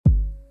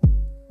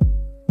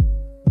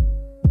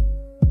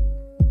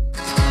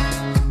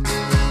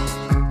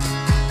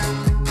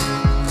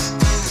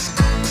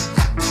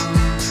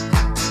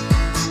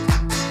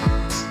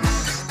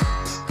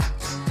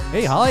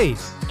Holly.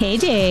 Hey,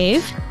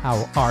 Dave.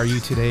 How are you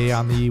today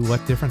on the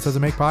What Difference Does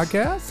It Make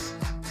podcast?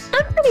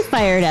 I'm pretty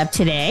fired up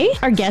today.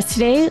 Our guest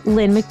today,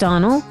 Lynn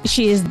McDonnell.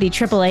 She is the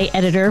AAA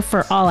editor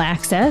for All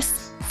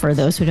Access. For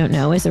those who don't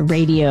know, is a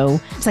radio.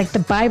 It's like the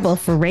Bible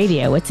for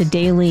radio. It's a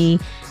daily,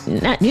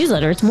 not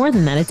newsletter. It's more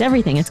than that. It's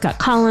everything. It's got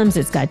columns.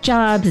 It's got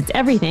jobs. It's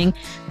everything.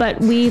 But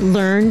we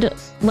learned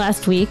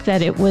last week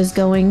that it was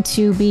going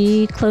to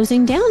be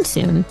closing down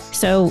soon.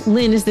 So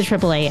Lynn is the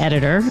AAA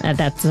editor.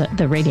 That's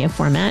the radio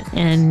format.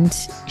 And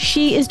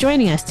she is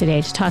joining us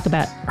today to talk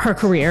about her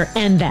career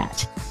and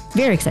that.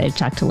 Very excited to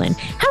talk to Lynn.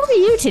 How are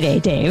you today,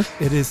 Dave?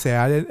 It is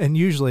sad. And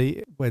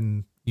usually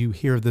when you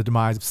hear the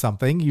demise of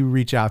something, you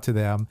reach out to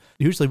them.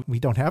 Usually we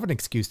don't have an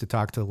excuse to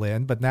talk to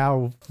Lynn, but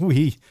now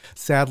we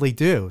sadly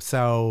do.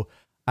 So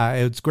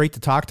it's great to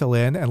talk to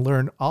Lynn and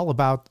learn all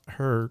about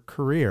her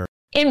career.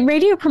 In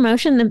radio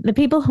promotion, the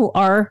people who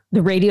are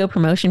the radio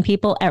promotion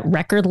people at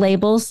record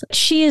labels,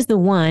 she is the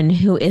one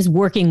who is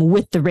working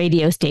with the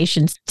radio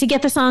stations to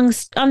get the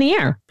songs on the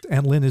air.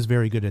 And Lynn is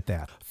very good at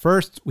that.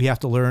 First, we have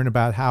to learn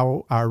about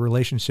how our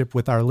relationship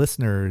with our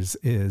listeners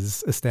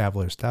is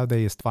established, how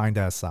they find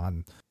us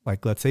on,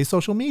 like, let's say,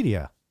 social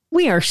media.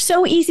 We are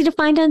so easy to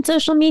find on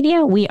social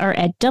media. We are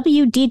at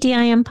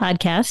WDDIM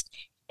Podcast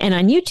and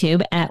on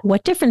YouTube at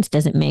What Difference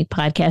Does It Make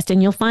Podcast.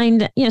 And you'll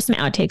find, some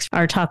outtakes,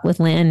 our talk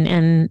with Lynn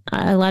and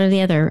a lot of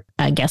the other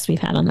guests we've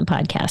had on the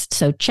podcast.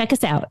 So check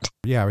us out.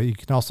 Yeah, you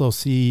can also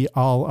see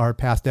all our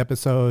past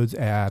episodes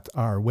at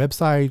our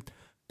website,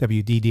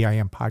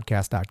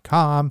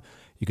 WDDIMpodcast.com.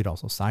 You could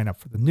also sign up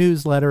for the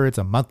newsletter. It's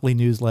a monthly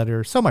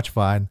newsletter. So much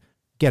fun.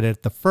 Get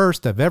it the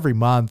first of every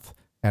month.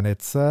 And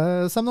it's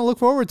something to look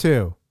forward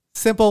to.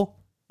 Simple,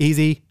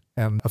 easy,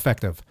 and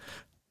effective.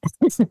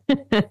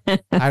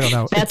 I don't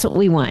know. That's what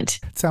we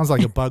want. It sounds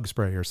like a bug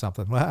spray or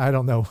something. Well, I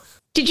don't know.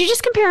 Did you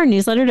just compare our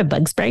newsletter to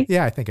bug spray?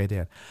 Yeah, I think I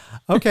did.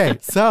 Okay,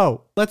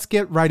 so let's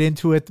get right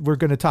into it. We're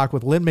going to talk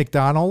with Lynn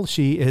McDonnell.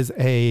 She is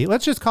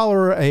let's just call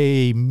her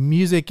a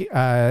music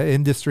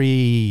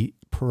industry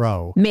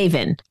pro.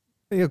 Maven.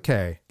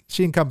 Okay,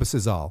 she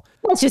encompasses all.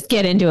 Let's just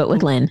get into it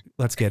with Lynn.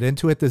 Let's get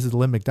into it. This is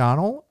Lynn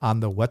McDonnell on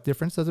the What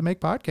Difference Does It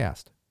Make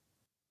podcast.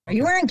 Are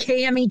you wearing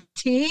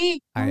KMET?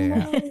 I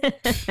am.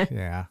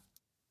 Yeah.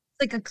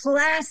 Like a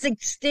classic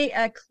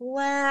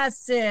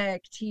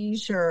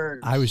t-shirt.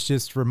 I was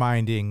just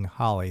reminding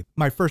Holly,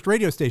 my first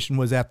radio station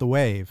was at The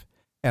Wave,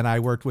 and I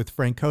worked with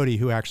Frank Cody,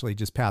 who actually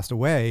just passed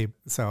away.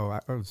 So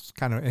I was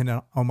kind of in an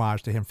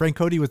homage to him. Frank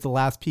Cody was the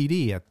last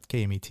PD at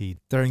KMET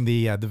during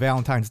the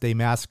Valentine's Day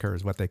Massacre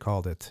is what they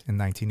called it in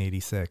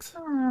 1986.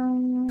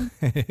 Oh,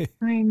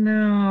 I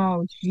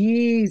know.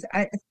 Jeez.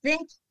 I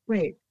think,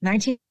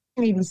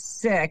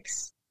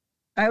 1986.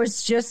 I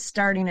was just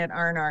starting at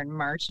R&R in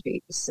March of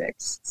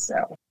 86,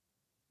 so.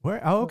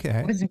 Where? Oh, okay.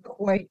 I wasn't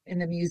quite in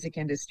the music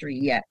industry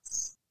yet.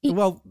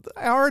 Well,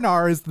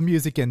 R&R is the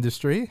music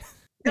industry.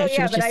 Oh,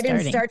 yeah, but I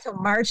didn't start till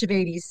March of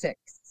 86.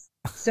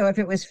 So if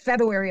it was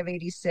February of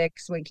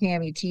 86 when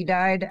KMET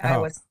died, I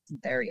wasn't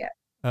there yet.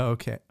 Oh,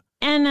 okay.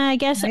 And I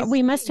guess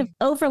we must have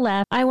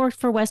overlapped. I worked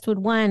for Westwood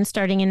One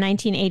starting in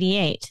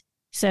 1988.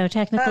 So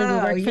technically we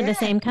worked for the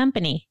same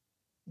company.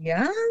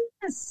 Yes,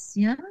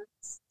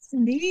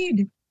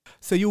 indeed.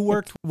 So you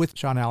worked with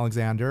Sean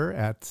Alexander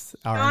at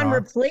R&R. Sean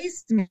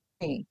replaced me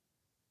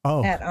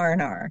at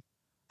R&R.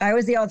 I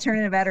was the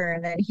alternative editor,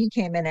 and then he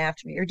came in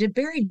after me. Or did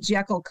Barry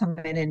Jekyll come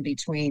in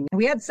between?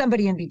 We had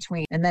somebody in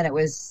between, and then it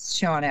was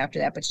Sean after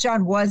that. But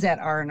Sean was at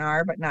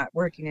R&R, but not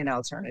working in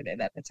alternative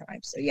at the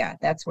time. So yeah,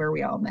 that's where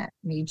we all met.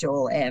 Me,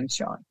 Joel, and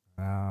Sean.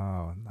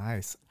 Oh,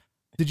 nice.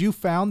 Did you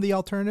found the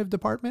alternative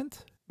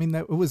department? I mean,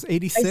 it was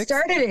 86? I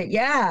started it,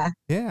 yeah.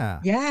 Yeah.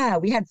 Yeah,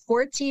 we had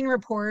 14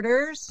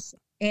 reporters.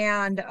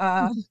 And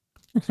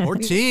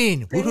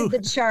 14. We did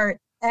the chart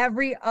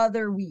every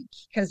other week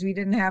because we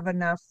didn't have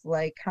enough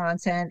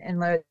content,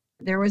 and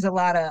there was a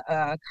lot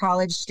of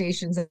college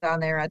stations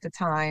on there at the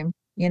time,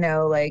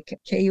 like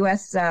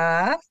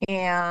KUSF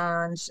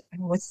and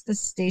what's the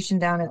station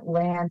down in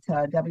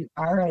Atlanta,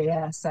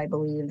 WRAS, I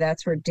believe.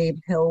 That's where Dave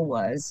Hill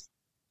was.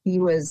 He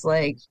was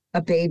like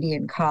a baby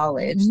in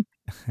college.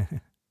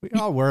 We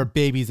all were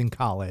babies in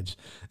college.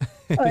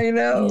 I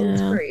know, yeah.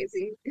 It's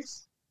crazy.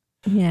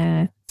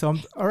 Yeah. So,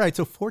 all right.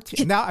 So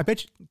 14. Now, I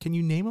bet you, can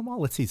you name them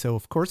all? Let's see. So,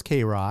 of course,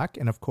 K-Rock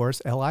and, of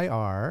course,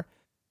 LIR.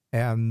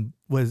 And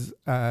was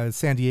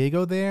San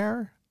Diego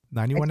there?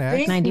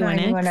 91X?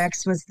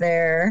 91X was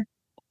there.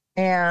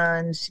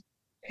 And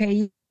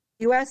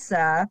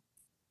KUSF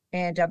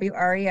and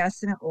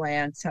WRES in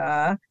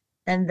Atlanta.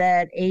 And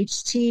then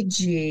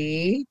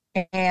HTG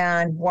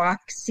and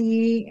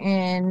WAXY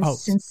in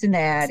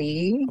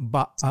Cincinnati.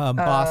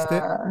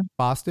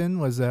 Boston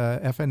was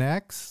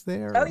FNX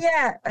there? Oh,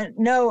 yeah.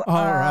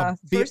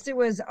 First it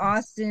was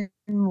Austin,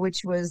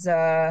 which was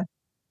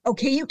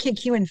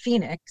KUKQ in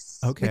Phoenix.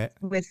 Okay.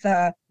 With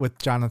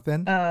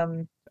Jonathan?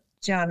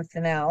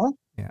 Jonathan L.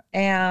 Yeah.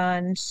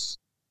 And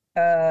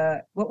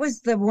what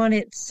was the one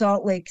at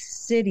Salt Lake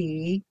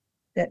City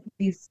that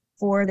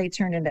before they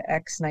turned into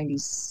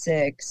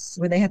X96,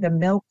 where they had the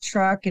milk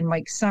truck and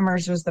Mike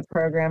Summers was the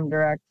program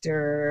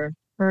director.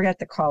 forget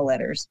the call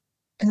letters.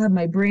 God,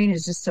 my brain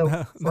is just so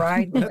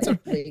fried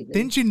lately.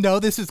 Didn't you know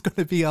this is going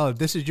to be,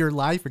 this is your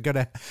life? You got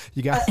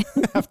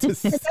have to.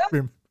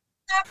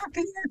 Not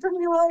prepared for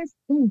my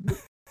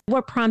life.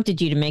 What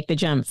prompted you to make the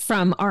jump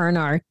from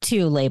R&R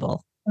to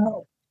label?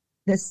 Oh,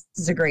 this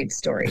is a great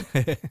story.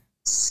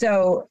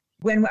 So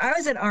when I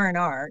was at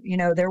R&R,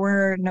 there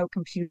were no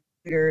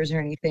computers or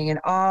anything, and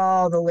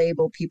all the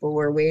label people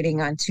were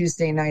waiting on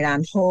Tuesday night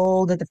on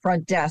hold at the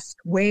front desk,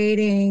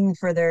 waiting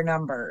for their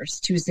numbers.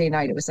 Tuesday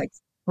night, it was like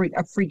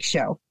a freak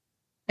show.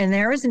 And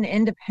there was an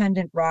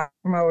independent rock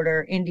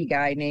promoter, indie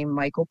guy named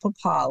Michael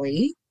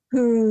Papali,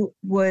 who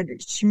would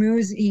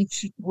schmooze. He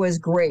was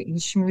great. He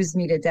schmoozed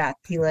me to death.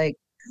 He like,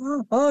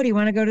 oh, do you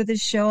want to go to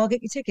this show? I'll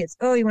get you tickets.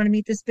 Oh, you want to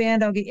meet this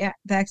band? I'll get you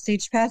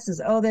backstage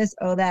passes. Oh, this,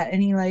 oh, that.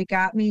 And he like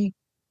got me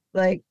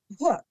like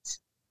hooked.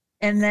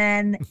 And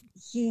then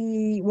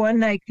he one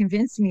night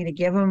convinced me to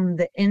give him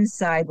the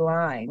inside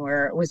line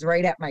where it was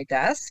right at my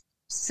desk.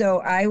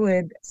 So I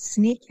would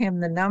sneak him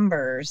the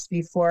numbers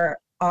before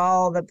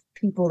all the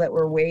people that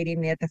were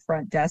waiting at the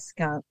front desk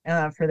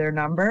for their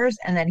numbers.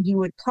 And then he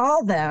would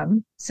call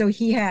them. So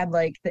he had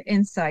like the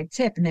inside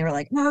tip and they were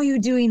like, how are you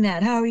doing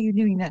that? How are you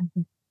doing that?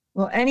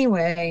 Well,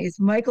 anyways,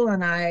 Michael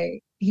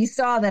and he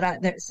saw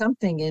that there's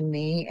something in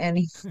me and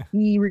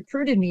he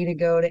recruited me to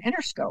go to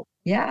Interscope.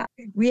 Yeah.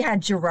 We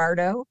had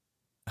Gerardo.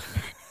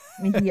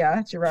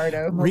 Yeah,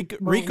 Gerardo.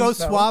 Rico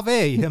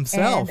Suave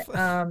himself.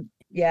 And,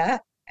 yeah.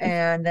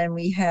 And then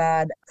we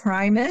had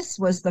Primus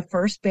was the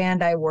first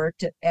band I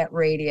worked at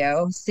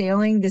radio,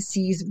 Sailing the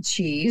Seas of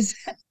Cheese.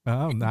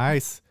 Oh,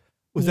 nice.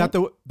 Was that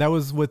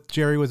was with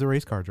Jerry Was a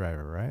Race Car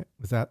Driver, right?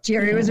 Was that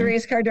Jerry Was a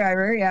Race Car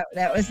Driver? Yeah,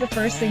 that was the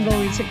first single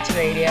we took to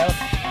radio.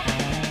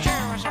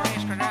 Jerry was a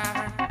race car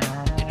driver.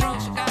 He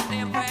drove so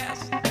goddamn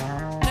fast.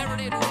 Never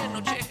did win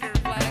no checkered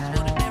flags,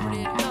 but it never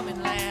did come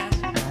in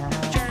last.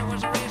 Jerry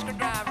was a race car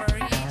driver.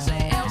 He'd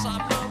say, "Else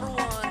I'm number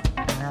one."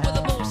 With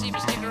a bull season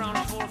sticker on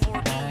his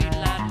 442, he'd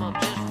light him up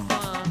just for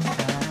fun.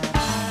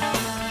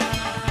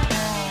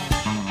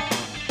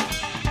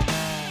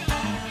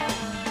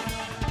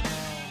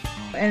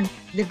 And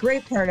the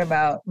great part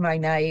about my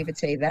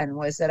naivete then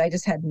was that I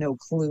just had no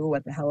clue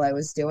what the hell I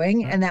was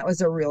doing. And that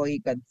was a really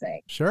good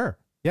thing. Sure.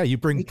 Yeah, you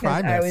bring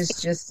because Primus. I was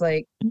just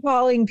like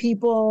calling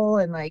people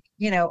and like,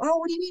 oh,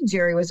 what do you mean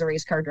Jerry Was a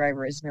Race Car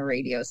Driver isn't a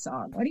radio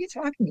song? What are you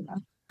talking about?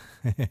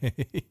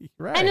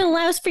 Right. And it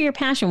allows for your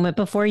passion. But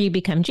before you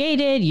become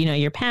jaded,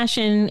 your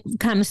passion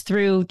comes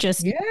through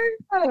just,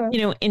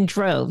 in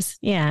droves.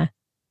 Yeah.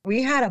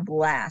 We had a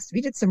blast.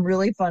 We did some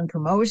really fun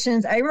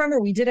promotions. I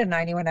remember we did a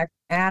 91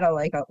 at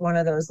one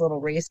of those little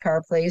race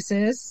car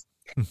places.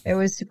 It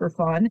was super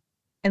fun.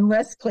 And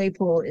Les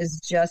Claypool is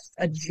just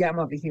a gem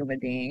of a human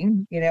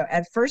being.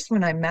 At first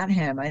when I met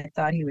him, I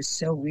thought he was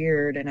so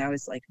weird. And I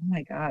was like, oh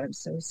my God, I'm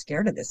so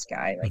scared of this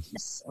guy. Like,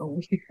 he's so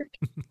weird.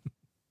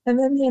 And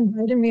then he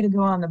invited me to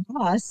go on the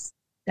bus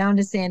down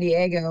to San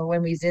Diego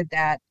when we did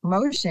that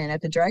promotion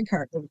at the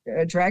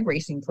drag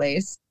racing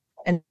place.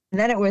 And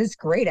then it was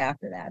great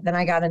after that. Then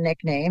I got a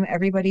nickname.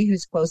 Everybody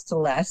who's close to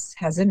Les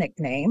has a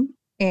nickname,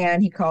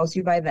 and he calls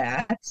you by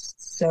that.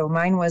 So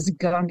mine was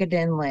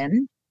Gungadin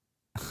Lynn,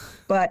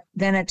 but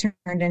then it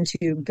turned into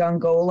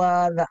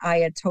Gungola, the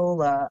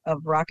Ayatollah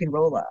of rock and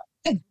rolla.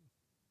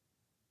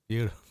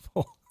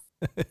 Beautiful.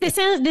 This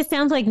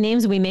sounds like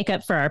names we make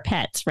up for our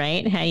pets,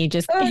 right? How you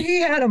just... Oh,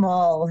 he had them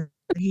all.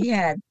 He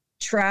had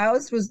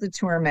Trouse was the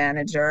tour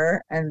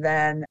manager, and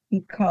then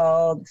he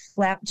called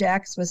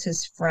Flapjacks was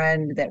his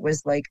friend that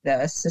was like the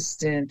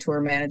assistant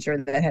tour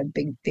manager that had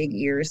big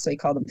ears, so he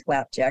called him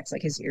Flapjacks,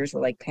 like his ears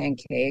were like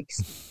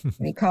pancakes.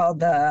 And he called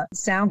the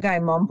sound guy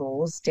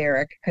Mumbles,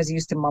 Derek, because he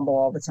used to mumble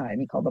all the time.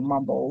 He called them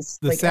Mumbles.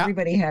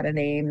 Everybody had a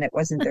name that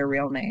wasn't their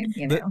real name,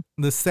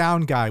 The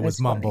sound guy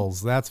was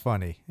Mumbles. Funny. That's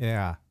funny.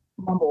 Yeah.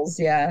 Mumbles,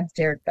 yeah.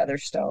 Derek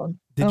Featherstone.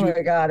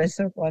 My God, it's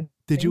so fun.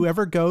 Did you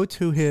ever go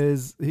to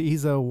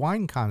he's a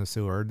wine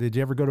connoisseur. Did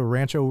you ever go to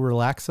Rancho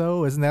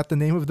Relaxo? Isn't that the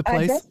name of the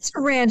place? I went to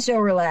Rancho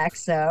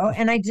Relaxo,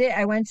 and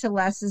I went to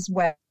Les's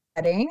wedding.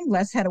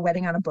 Les had a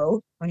wedding on a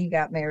boat when he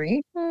got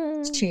married.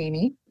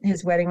 Cheney.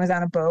 His wedding was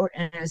on a boat,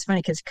 and it was funny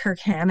because Kirk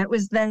Hammett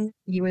was then.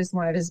 He was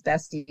one of his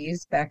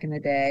besties back in the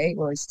day.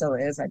 Well, he still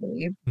is, I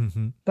believe.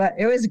 Mm-hmm. But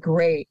it was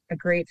great, a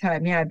great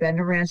time. Yeah, I've been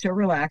to Rancho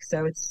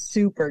Relaxo. It's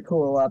super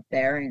cool up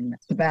there in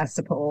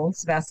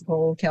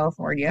Sebastopol,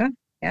 California.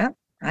 Yeah,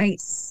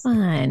 nice.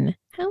 Fun.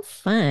 How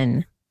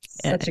fun.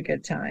 Such a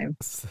good time.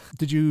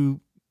 Did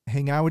you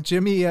hang out with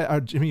Jimmy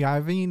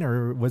Iovine,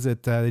 or was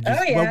it? What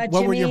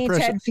Jimmy, were your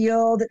impressions? Ted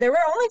Field. There were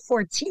only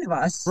 14 of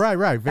us.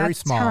 Right, very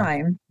small.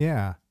 Time.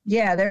 Yeah.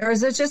 There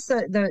was just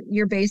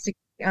your basic,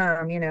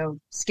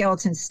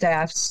 skeleton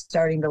staff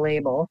starting the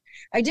label.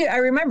 I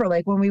remember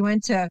like when we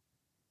went to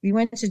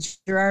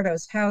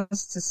Gerardo's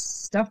house to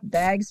stuff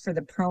bags for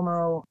the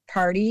promo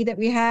party that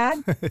we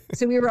had.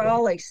 So we were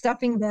all like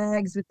stuffing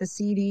bags with the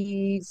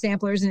CD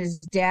samplers, and his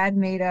dad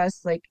made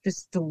us like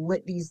this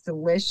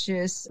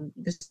delicious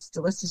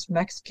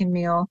Mexican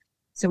meal.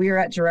 So we were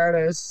at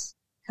Gerardo's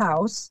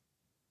house,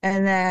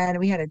 And then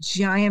we had a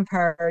giant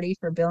party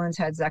for Bill and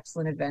Ted's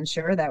Excellent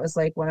Adventure. That was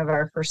like one of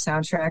our first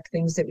soundtrack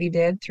things that we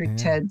did through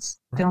Ted's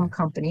film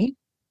company.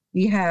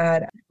 We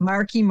had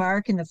Marky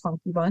Mark and the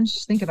Funky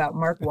Bunch. Think about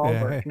Mark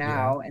Wahlberg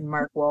now and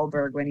Mark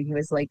Wahlberg when he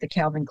was like the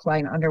Calvin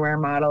Klein underwear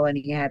model and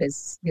he had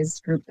his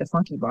group, the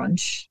Funky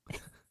Bunch.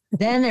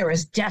 Then there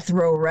was Death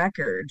Row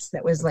Records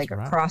that was like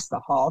across the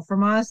hall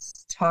from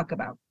us. Talk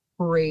about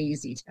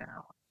crazy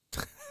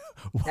town.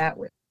 That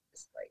was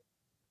like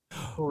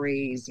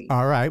crazy.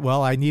 All right.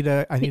 Well, I need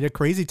a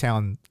crazy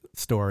town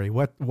story.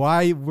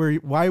 Why were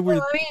Well, I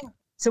mean,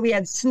 so we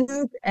had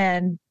Snoop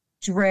and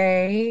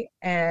Dre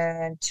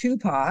and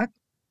Tupac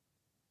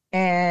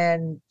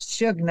and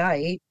Suge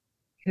Knight,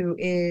 who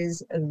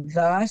is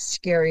the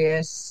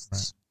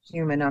scariest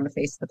human on the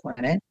face of the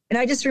planet. And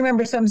I just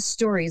remember some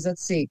stories.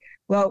 Let's see.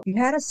 Well, we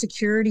had a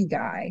security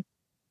guy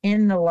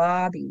in the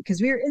lobby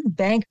because we were in the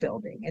bank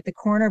building at the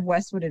corner of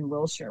Westwood and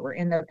Wilshire. We're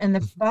in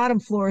the bottom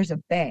floor is a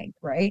bank,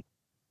 right?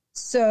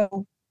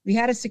 So we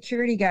had a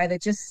security guy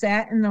that just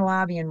sat in the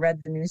lobby and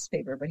read the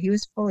newspaper, but he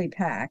was fully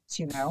packed,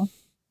 you know.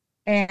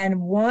 And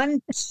one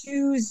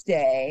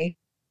Tuesday,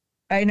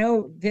 I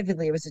know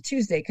vividly it was a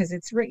Tuesday because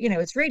it's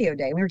radio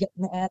day. We were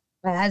getting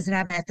ads, and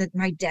I'm at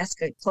my desk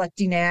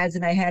collecting ads,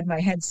 and I had my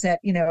headset,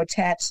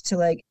 attached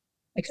to I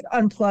could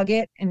unplug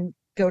it and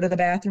go to the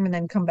bathroom and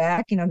then come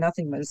back.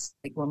 Nothing was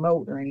like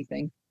remote or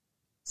anything.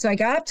 So I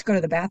got up to go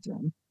to the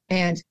bathroom,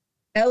 and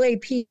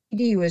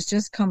LAPD was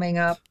just coming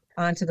up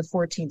onto the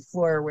 14th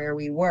floor where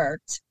we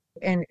worked,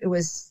 and it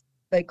was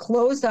like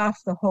closed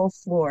off the whole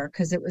floor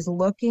because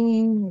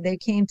they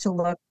came to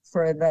look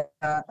for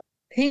the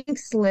pink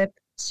slip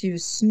to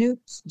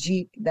Snoop's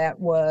Jeep that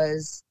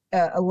was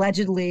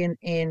allegedly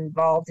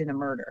involved in a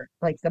murder.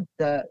 Like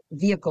the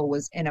vehicle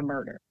was in a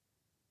murder.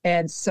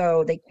 And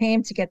so they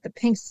came to get the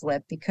pink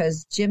slip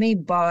because Jimmy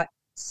bought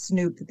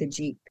Snoop the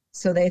Jeep.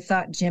 So they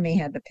thought Jimmy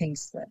had the pink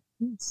slip.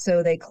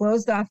 So they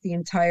closed off the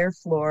entire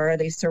floor.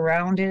 They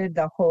surrounded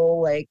the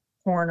whole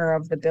corner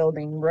of the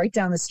building right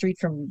down the street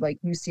from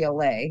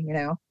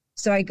UCLA,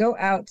 So I go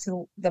out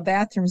to the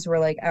bathrooms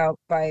were out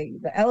by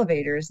the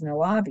elevators in the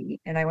lobby.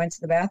 And I went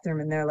to the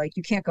bathroom and they're like,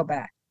 you can't go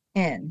back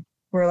in.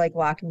 We're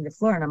locking the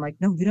floor. And I'm like,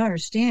 no, you don't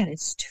understand.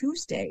 It's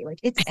Tuesday.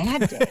 It's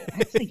ad day. I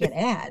have to get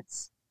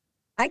ads.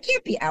 I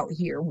can't be out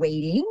here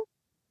waiting.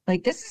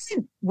 This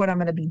isn't what I'm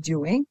going to be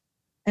doing.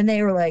 And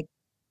they were like,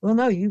 well,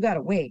 no, you got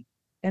to wait.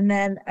 And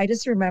then I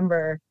just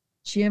remember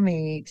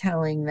Jimmy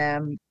telling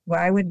them,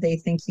 why would they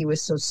think he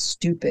was so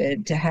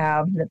stupid to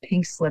have the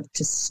pink slip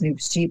to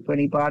Snoop's Jeep when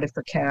he bought it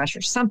for cash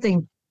or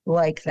something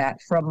like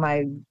that from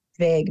my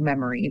vague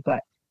memory.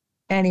 But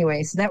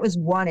anyway, so that was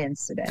one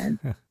incident.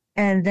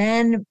 And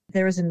then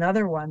there was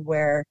another one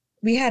where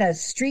we had a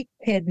street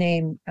kid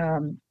named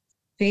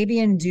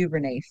Fabian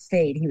Duvernay,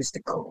 Fade. He was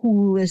the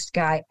coolest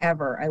guy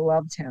ever. I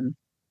loved him.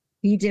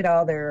 He did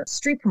all their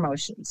street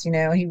promotions.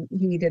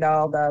 He did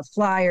all the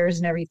flyers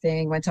and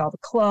everything, went to all the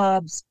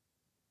clubs.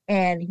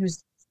 And he was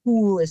the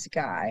coolest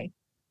guy.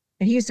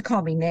 And he used to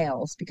call me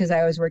Nails because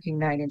I was working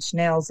 9 Inch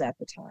Nails at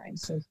the time.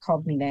 So he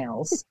called me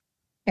Nails.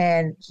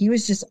 And he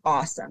was just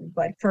awesome.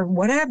 But for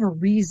whatever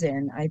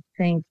reason, I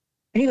think,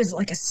 and he was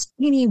like a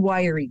skinny,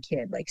 wiry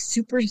kid,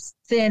 super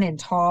thin and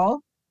tall.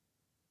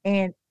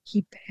 And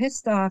he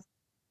pissed off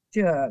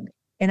Suge.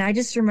 And I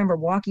just remember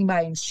walking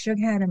by and Suge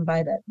had him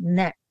by the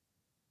neck,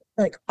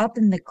 up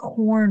in the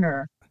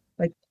corner,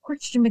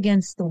 pushed him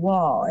against the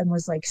wall and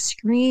was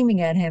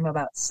screaming at him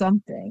about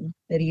something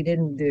that he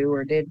didn't do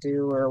or did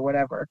do or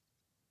whatever.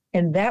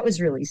 And that was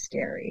really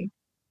scary.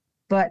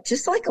 But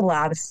just a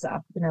lot of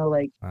stuff,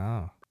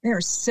 wow. There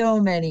are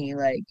so many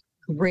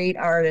great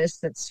artists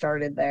that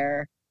started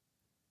there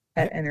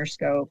at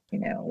Interscope,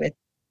 with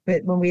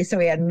when we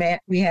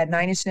had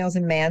 9 Inch Nails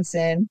and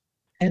Manson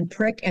and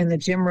Prick and the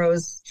Jim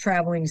Rose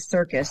Traveling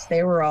Circus.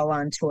 They were all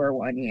on tour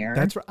one year.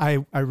 That's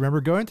right. I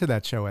remember going to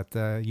that show at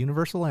the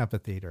Universal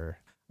Amphitheater.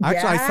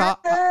 Actually,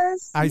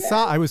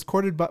 I was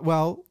courted, but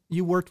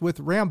you worked with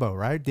Rambo,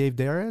 right? Dave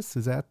Darris,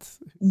 is that?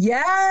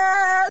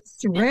 Yes,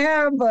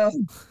 Rambo.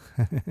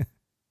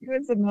 He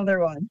was another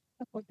one.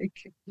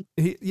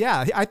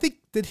 I think,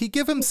 did he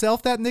give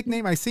himself that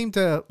nickname? I seem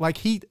to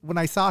when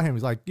I saw him, he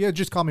was like, yeah,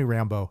 just call me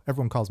Rambo.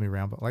 Everyone calls me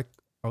Rambo.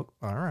 Oh,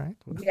 all right.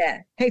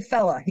 Yeah. Hey,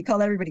 fella. He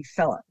called everybody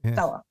fella. Yeah.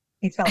 Fella.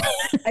 Hey, fella.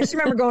 I just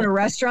remember going to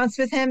restaurants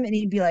with him and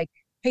he'd be like,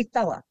 hey,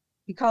 fella.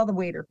 He called the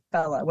waiter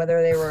fella,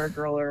 whether they were a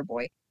girl or a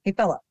boy. Hey,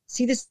 fella,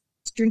 see this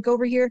drink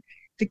over here?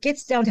 If it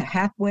gets down to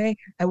halfway,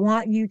 I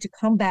want you to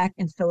come back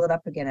and fill it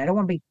up again. I don't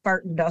want to be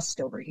farting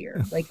dust over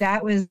here.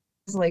 That was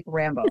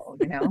Rambo,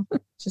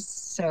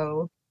 just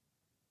so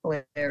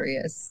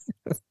hilarious.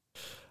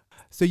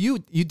 So you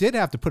did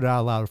have to put it out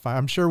a lot of fire.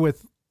 I'm sure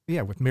with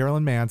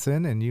Marilyn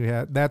Manson, and you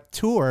had that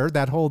tour,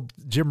 that whole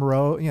Jim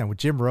Rose, with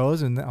Jim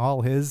Rose and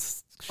all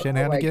his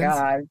shenanigans. Oh my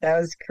God, that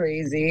was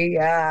crazy.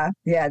 Yeah,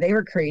 they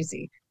were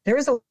crazy. There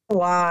was a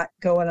lot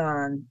going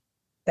on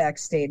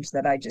backstage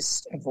that I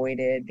just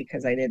avoided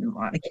because I didn't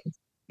want to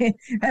get.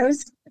 I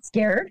was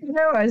scared,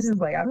 I was just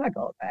I'm not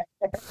going back.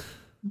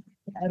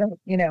 I don't,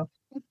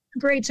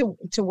 great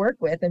to work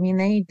with. I mean,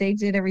 they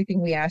did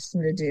everything we asked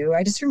them to do.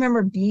 I just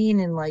remember being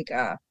in like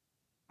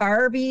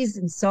Arby's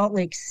in Salt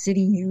Lake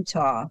City,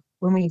 Utah,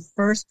 when we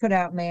first put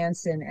out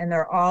Manson, and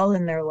they're all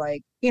in their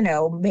like,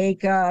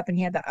 makeup, and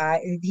he had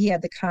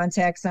the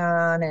contacts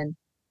on,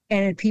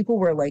 and people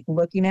were like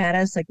looking at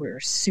us like we were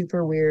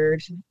super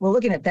weird. Well,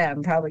 looking at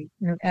them, probably,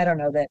 I don't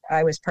know that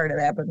I was part of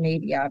that, but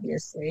maybe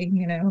obviously,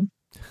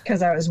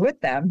 because I was with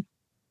them.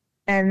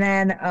 And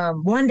then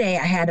one day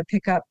I had to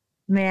pick up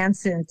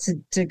Manson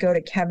to go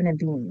to Kevin and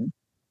Bean,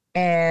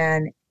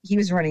 and he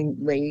was running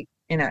late.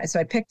 And so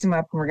I picked him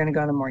up, and we're going to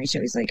go on the morning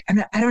show. He's like,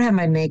 I don't have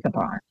my makeup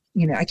on.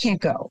 I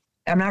can't go.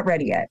 I'm not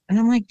ready yet. And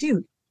I'm like,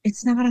 dude,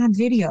 it's not on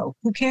video.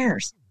 Who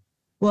cares?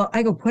 Well,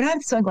 I go, put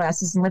on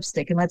sunglasses and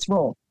lipstick and let's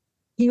roll.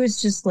 He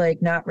was just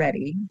like not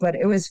ready, but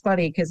it was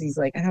funny because he's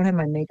like, I don't have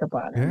my makeup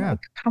on. I'm like,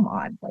 come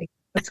on, like,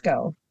 let's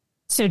go.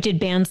 So did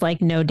bands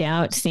like No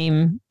Doubt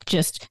seem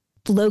just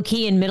low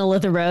key in middle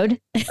of the road?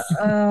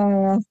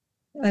 Oh,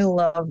 I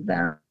love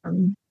them.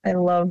 I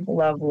love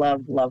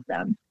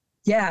them.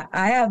 Yeah,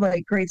 I have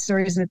like great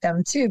stories with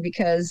them too,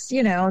 because,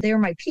 they were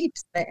my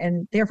peeps,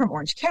 and they're from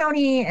Orange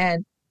County,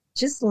 and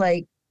just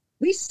like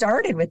we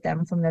started with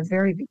them from the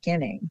very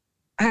beginning.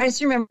 I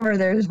just remember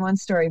there was one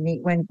story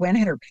when Gwen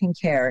had her pink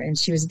hair and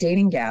she was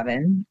dating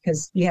Gavin,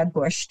 because he had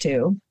Bush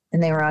too,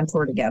 and they were on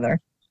tour together.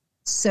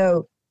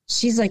 So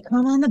she's like,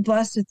 come on the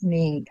bus with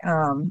me.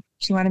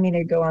 She wanted me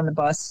to go on the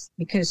bus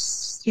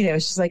because,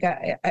 she's like,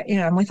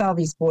 I'm with all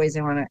these boys.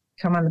 I want to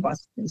come on the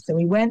bus with me. So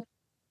we went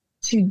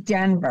to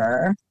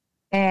Denver,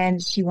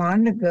 and she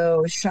wanted to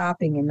go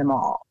shopping in the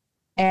mall.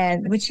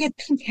 But she had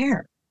pink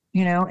hair,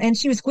 and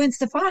she was Gwen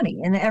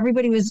Stefani, and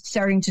everybody was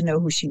starting to know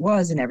who she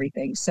was and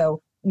everything.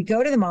 So we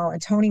go to the mall,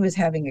 and Tony was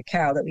having a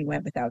cow that we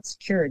went without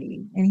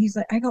security. And he's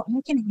like, I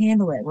can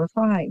handle it. We're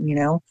fine,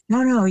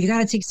 No, you got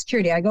to take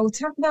security. I go,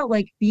 talk about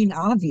like being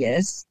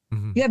obvious.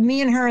 Mm-hmm. You have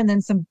me and her, and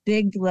then some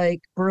big,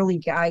 like burly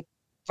guy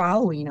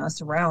following us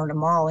around a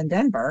mall in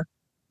Denver.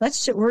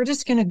 We're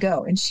just going to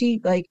go. And she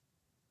like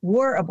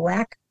wore a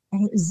black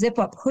zip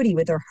up hoodie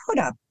with her hood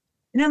up.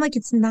 And I'm like,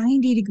 it's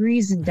 90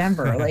 degrees in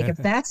Denver. Like, if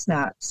that's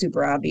not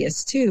super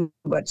obvious too,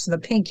 but so the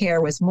pink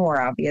hair was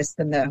more obvious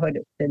than the hood,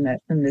 than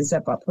the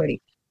zip up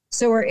hoodie.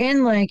 So we're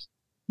in like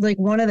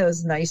one of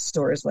those nice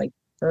stores, like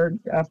Bird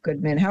of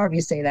Goodman, however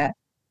you say that.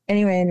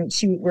 Anyway, and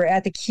we're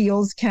at the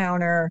Kiehl's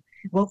counter.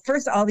 Well,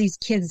 first all these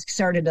kids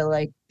started to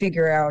like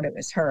figure out it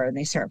was her, and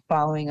they started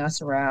following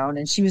us around,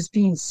 and she was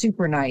being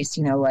super nice,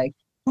 like,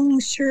 oh,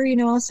 sure,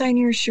 I'll sign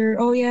your shirt.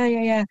 Oh,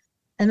 yeah.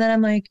 And then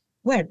I'm like,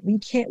 what? We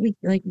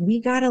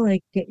gotta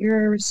like get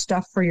your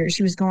stuff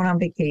she was going on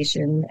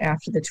vacation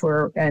after the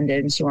tour ended,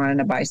 and she wanted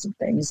to buy some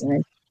things.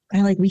 And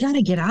I'm like, we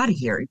gotta get out of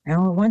here.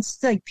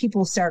 Once like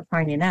people start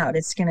finding out,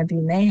 it's gonna be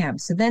mayhem.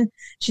 So then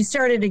she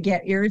started to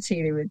get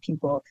irritated with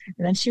people.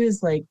 And then she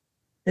was like,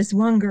 this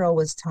one girl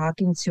was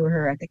talking to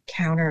her at the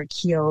counter at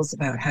Kiehl's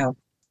about how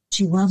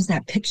she loves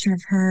that picture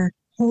of her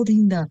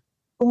holding the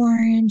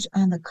orange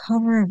on the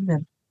cover of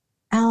the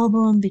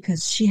album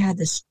because she had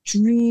this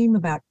dream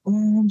about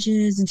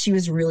oranges, and she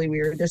was really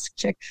weird, this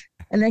chick.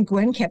 And then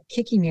Gwen kept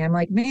kicking me. I'm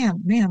like, ma'am,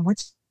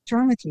 what's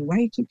wrong with you? Why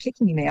do you keep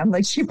kicking me, ma'am?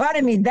 Like, she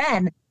wanted me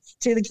then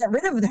to get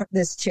rid of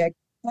this chick,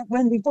 but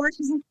when before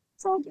she's like,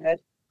 it's all good.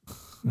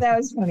 That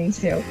was funny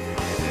too.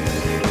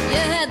 You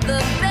had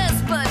the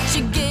best, but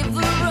you gave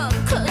her up,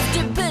 'cause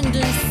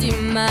dependency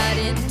might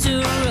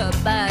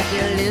interrupt.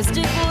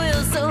 Idealistic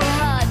will so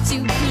hard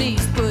to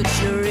please, put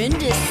your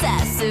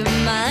indecisive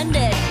mind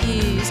at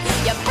ease.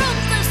 You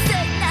broke the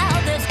set,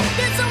 now there's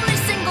only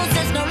singles,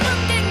 there's no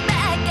looking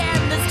back,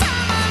 and this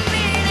time I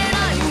mean it.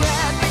 Are you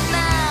happy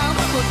now?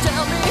 Well,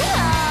 tell me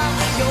how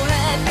you're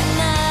happy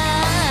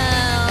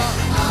now.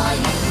 Are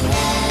you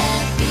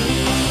happy?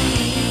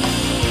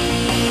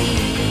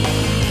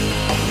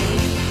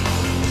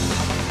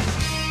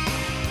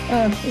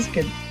 Oh, it was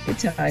good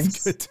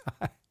times. Good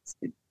times.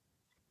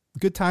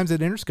 Good times at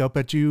Interscope,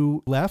 but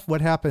you left.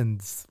 What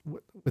happens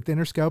with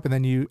Interscope? And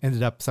then you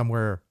ended up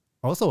somewhere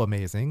also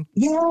amazing.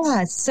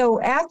 Yeah.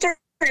 So after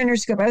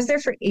Interscope, I was there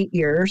for 8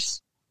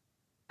 years.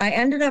 I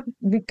ended up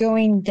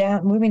moving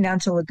down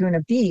to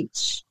Laguna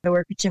Beach to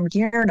work with Jim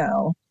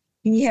Gierno.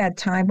 He had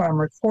Time Bomb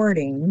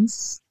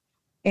Recordings,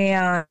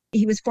 and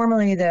he was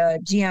formerly the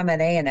GM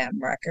at A&M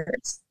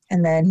Records.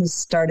 And then he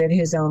started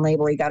his own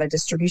label. He got a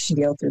distribution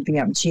deal through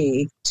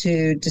BMG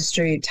to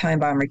distribute Time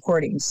Bomb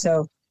Recordings.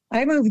 So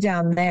I moved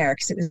down there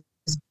because it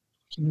was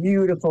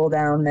beautiful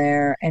down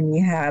there. And he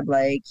had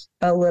like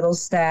a little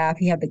staff.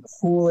 He had the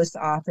coolest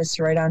office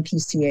right on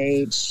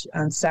PCH,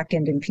 on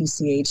 2nd and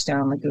PCH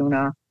down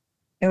Laguna.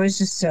 It was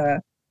just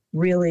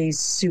really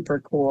super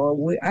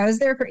cool. I was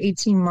there for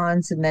 18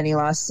 months, and then he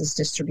lost his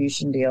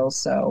distribution deal.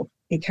 So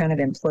it kind of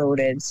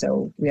imploded.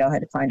 So we all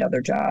had to find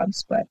other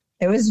jobs. But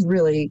it was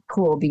really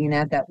cool being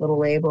at that little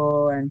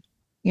label. And,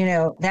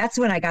 that's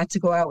when I got to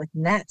go out with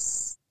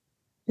Ness,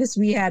 because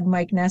we had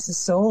Mike Ness's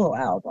solo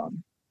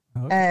album.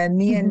 Okay. And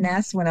me and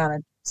Ness went on a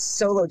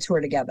solo tour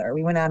together.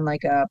 We went on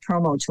like a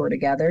promo tour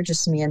together,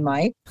 just me and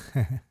Mike.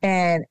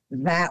 And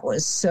that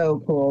was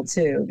so cool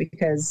too,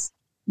 because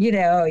you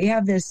know, you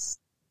have this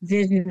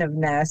vision of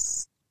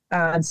Ness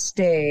on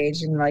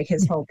stage and like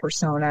his whole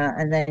persona,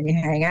 and then you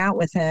hang out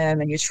with him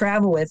and you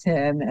travel with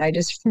him. And I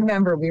just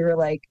remember we were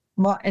like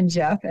Mutt and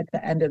Jeff at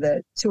the end of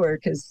the tour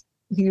because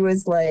he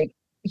was like,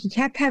 he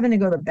kept having to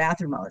go to the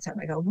bathroom all the time.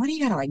 I go, what do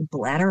you got, like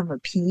bladder of a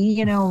pee?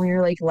 You know, and we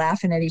were like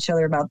laughing at each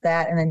other about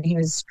that. And then he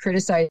was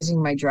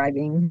criticizing my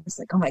driving. He's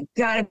like, oh my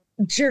God,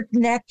 jerk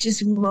neck,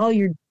 just while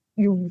you're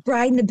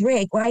riding the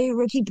brake. Why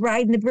you keep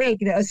riding the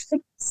brake? You know,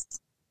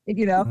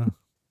 you know.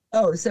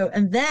 Oh, so,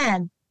 and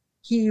then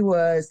he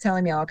was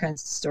telling me all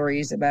kinds of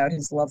stories about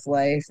his love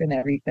life and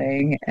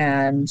everything.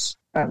 And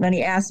then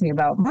he asked me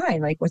about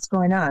mine, like, what's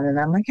going on? And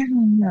I'm like, oh,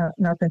 no,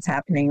 nothing's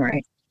happening,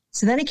 right?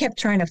 So then he kept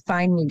trying to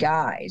find me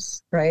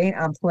guys, right,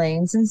 on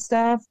planes and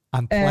stuff.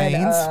 On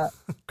planes? And,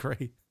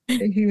 Great.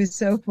 he was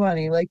so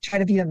funny, like, try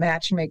to be a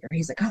matchmaker.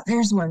 He's like, oh,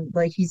 there's one.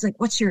 Like, he's like,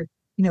 what's your,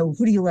 you know,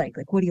 who do you like?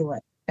 Like, what do you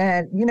like?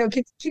 And, you know,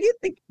 can you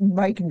think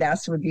Mike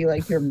Ness would be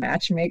like your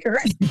matchmaker?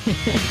 Well,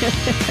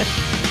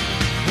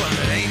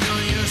 it ain't no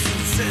use in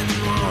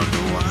sitting wonder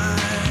why.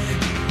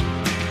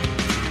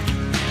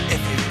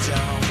 If you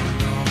don't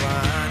know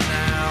by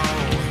now,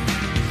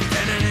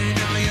 then it ain't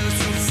no use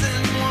in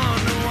sitting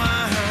wonder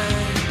why.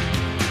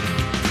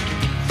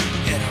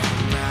 It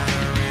don't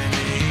matter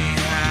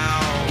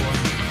anyhow.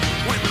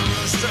 When the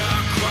rooster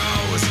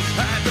crows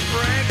at the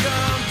break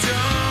of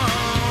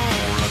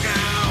dawn, look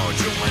out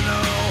your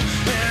window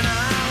and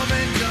I'll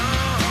be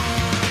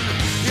gone.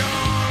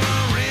 You're the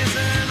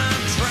reason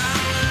I'm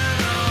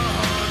traveling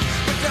on.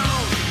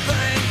 Don't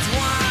think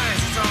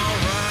twice, it's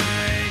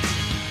alright.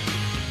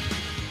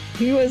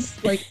 He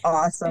was like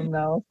awesome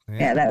though.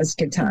 Yeah, that was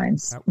good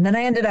times. And then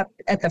I ended up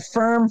at the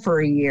firm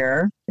for a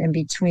year in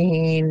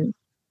between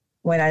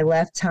when I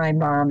left Time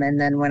Bomb and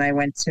then when I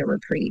went to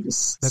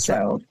Reprise. That's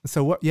right.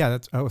 So what? Yeah,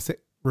 that's.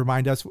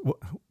 Remind us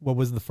what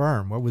was the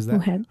firm? What was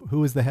that? Who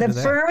was the head of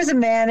that? The firm was a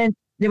man, and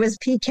it was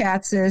Pete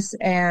Katzis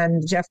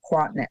and Jeff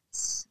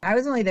Quatnitz. I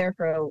was only there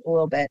for a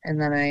little bit,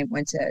 and then I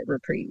went to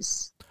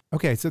Reprise.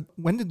 Okay, so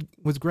when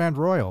was Grand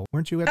Royal?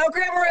 Weren't you at? Oh,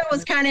 Grand Royal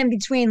was kind of in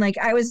between. Like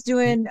I was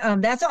doing.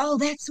 That's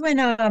when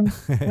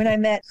when I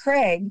met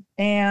Craig,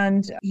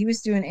 and he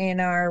was doing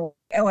A&R.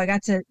 Oh, I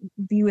got to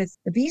be with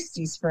the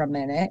Beasties for a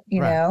minute.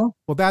 You know.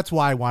 Well, that's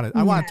why I want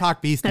to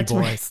talk Beastie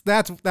Boys.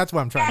 That's what I'm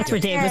trying to. That's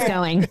where Dave was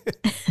going.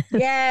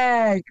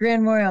 Yeah,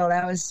 Grand Royal.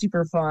 That was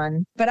super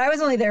fun. But I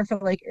was only there for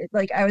like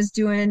I was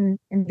doing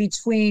in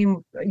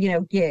between, you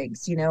know,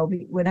 gigs. You know,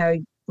 when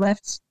I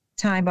left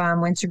Time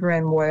Bomb, went to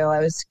Grand Royal, I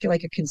was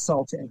like a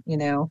consultant, you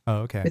know.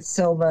 Oh, okay. With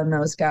Silva and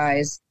those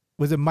guys.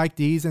 Was it Mike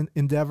D's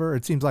endeavor?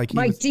 It seems like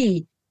Mike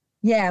D.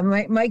 Yeah,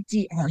 Mike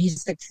D. Oh,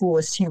 he's the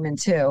coolest human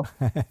too.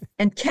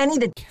 And Kenny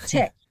the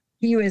Tick,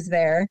 he was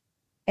there.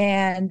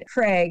 And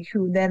Craig,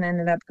 who then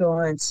ended up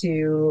going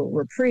to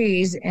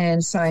Reprise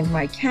and signed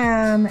my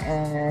cam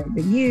and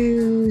the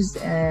Used.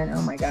 And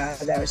oh my God,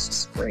 that was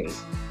just great.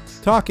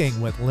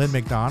 Talking with Lynn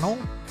McDonnell,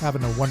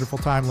 having a wonderful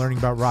time learning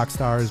about rock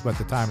stars, but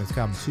the time has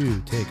come to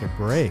take a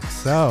break.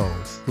 So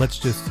let's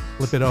just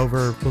flip it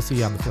over. We'll see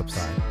you on the flip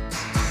side.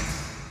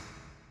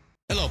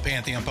 Hello,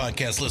 Pantheon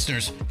podcast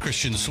listeners.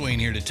 Christian Swain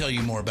here to tell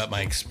you more about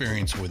my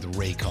experience with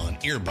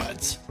Raycon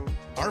earbuds.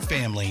 Our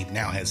family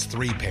now has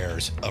 3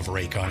 pairs of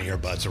Raycon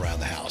earbuds around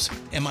the house,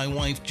 and my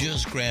wife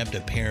just grabbed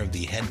a pair of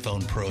the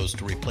Headphone Pros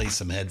to replace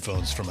some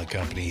headphones from a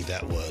company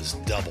that was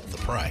double the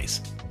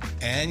price.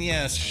 And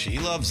yes, she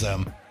loves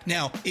them.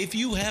 Now, if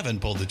you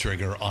haven't pulled the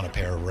trigger on a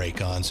pair of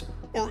Raycons,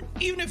 or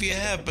even if you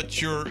have but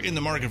you're in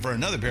the market for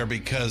another pair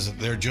because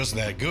they're just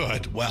that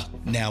good, well,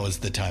 now is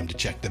the time to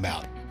check them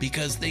out,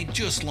 because they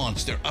just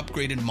launched their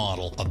upgraded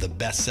model of the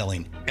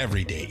best-selling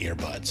everyday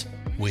earbuds.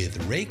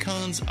 With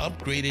Raycon's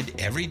upgraded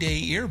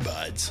everyday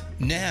earbuds,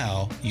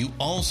 now you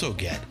also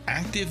get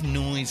active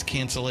noise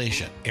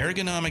cancellation,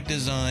 ergonomic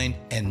design,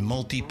 and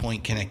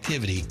multi-point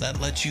connectivity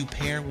that lets you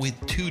pair with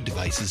 2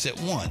 devices at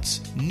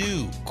once.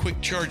 New quick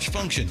charge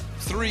function,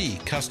 3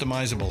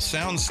 customizable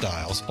sound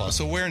styles, plus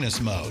awareness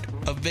mode.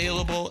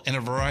 Available in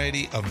a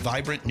variety of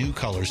vibrant new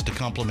colors to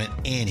complement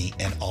any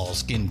and all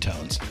skin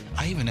tones.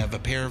 I even have a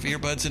pair of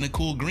earbuds in a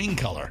cool green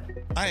color.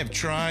 I have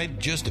tried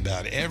just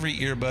about every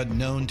earbud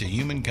known to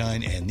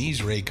humankind, and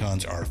these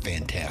Raycons are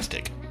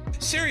fantastic.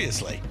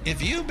 Seriously,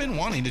 if you've been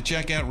wanting to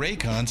check out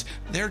Raycons,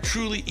 there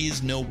truly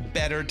is no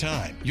better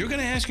time. You're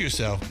going to ask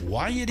yourself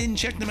why you didn't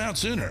check them out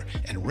sooner,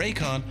 and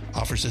Raycon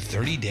offers a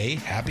 30-day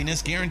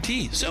happiness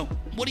guarantee. So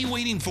what are you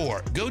waiting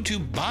for? Go to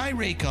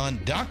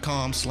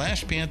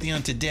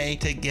buyraycon.com/Pantheon today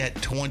to get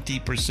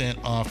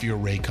 20% off your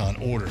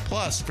Raycon order,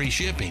 plus free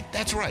shipping.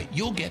 That's right,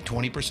 you'll get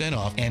 20%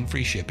 off and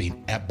free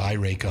shipping at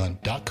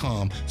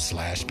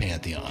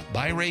buyraycon.com/Pantheon.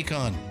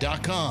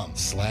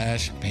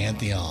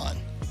 buyraycon.com/Pantheon.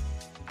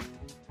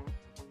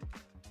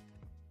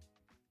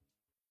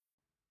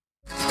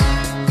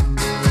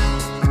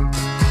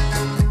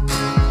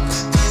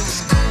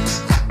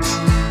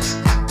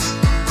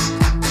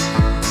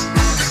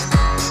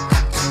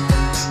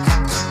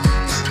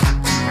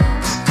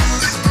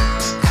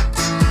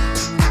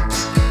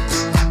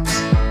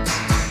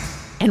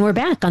 And we're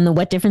back on the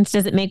What Difference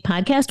Does It Make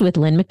podcast with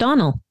Lynn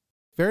McDonnell.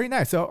 Very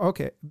nice. So,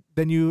 okay.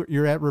 Then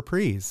you're at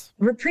Reprise.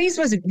 Reprise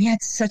we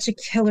had such a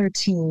killer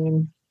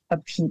team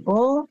of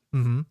people.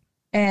 Mm-hmm.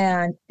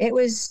 And it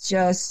was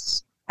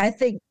just, I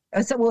think,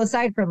 well,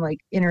 aside from like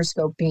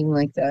Interscope being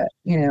like the,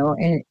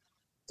 and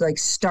like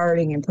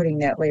starting and putting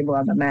that label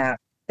on the map,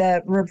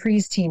 the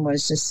Reprise team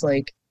was just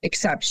like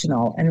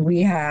exceptional. And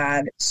we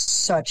had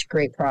such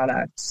great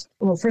products.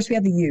 Well, first we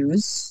had the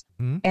U's,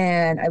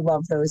 and I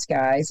love those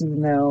guys,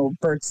 even though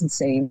Bert's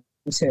insane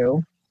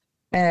too.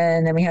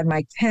 And then we had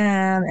Mike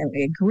Penn, and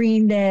we had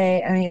Green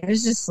Day. I mean, it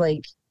was just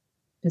like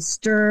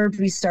Disturbed.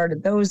 We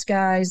started those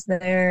guys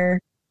there.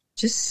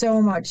 Just so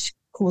much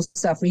cool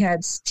stuff. We had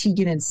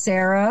Tegan and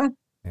Sarah.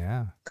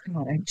 Yeah.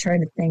 God, I'm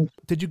trying to think.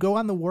 Did you go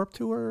on the Warp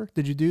Tour?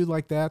 Did you do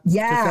like that?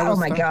 Yeah. Oh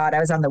my God.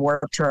 I was on the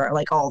Warp Tour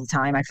like all the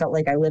time. I felt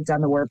like I lived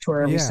on the Warp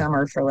Tour every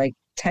summer for like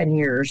 10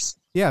 years.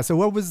 Yeah. So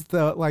what was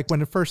like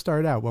when it first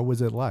started out, what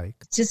was it like?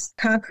 Just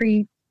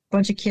concrete,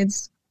 bunch of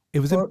kids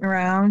floating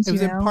around. It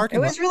was in parking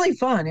lot. It was really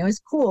fun. It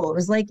was cool. It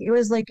was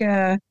like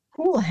a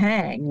cool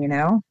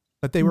hang,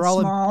 But they were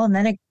all small, and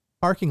then it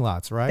parking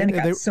lots, right? Then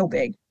it got so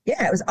big.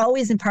 Yeah, it was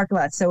always in parking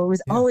lots. So it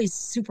was always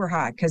super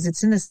hot because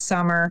it's in the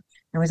summer.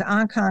 It was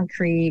on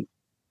concrete,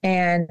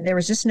 and there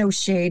was just no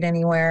shade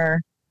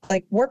anywhere.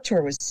 Like Warped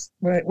Tour was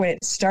when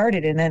it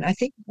started, and then I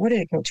think, what did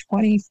it go,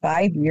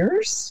 25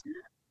 years?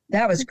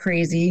 That was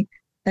crazy.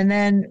 And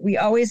then we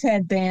always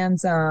had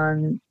bands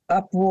on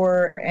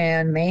Uproar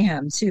and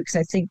Mayhem too, because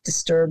I think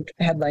Disturbed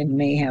headlined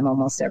Mayhem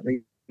almost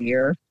every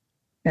year.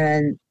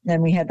 And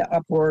then we had the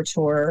Uproar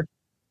Tour.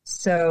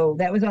 So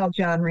that was all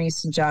John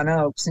Reese and John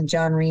Oakes, and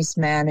John Reese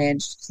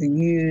managed the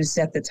U's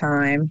at the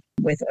time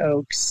with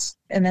Oakes.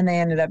 And then they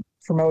ended up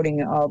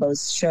promoting all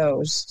those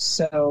shows.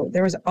 So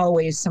there was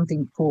always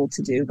something cool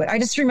to do. But I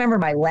just remember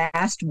my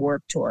last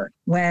Warped Tour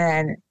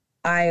when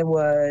I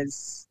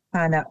was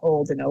kind of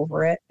old and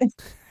over it.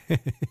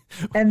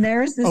 And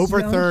there's this over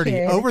young 30.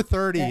 kid, Over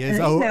 30 is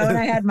over. And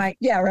I had my,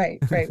 right,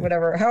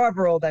 whatever,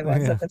 however old I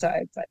was at the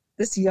time. But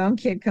this young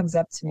kid comes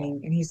up to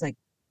me and he's like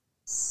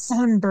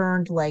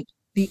sunburned, like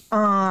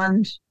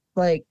beyond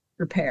like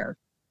repair.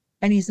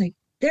 And he's like,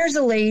 there's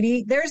a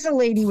lady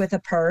with a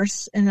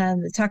purse. And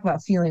then talk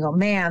about feeling, oh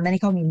man. Then he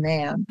called me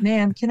ma'am,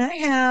 can I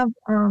have,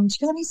 do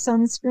you have any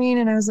sunscreen?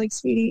 And I was like,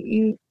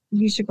 sweetie,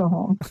 you should go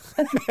home.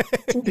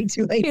 It'll be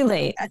too late. Too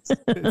late.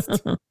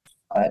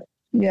 But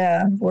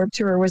yeah, Warped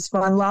Tour was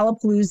fun.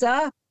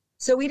 Lollapalooza.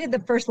 So we did the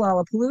first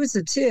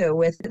Lollapalooza too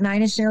with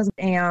Nine Inch Nails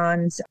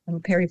and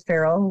Perry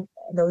Farrell,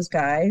 those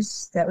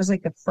guys. That was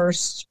like the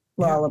first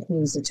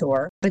Lollapalooza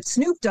tour. But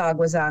Snoop Dogg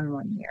was on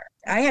one year.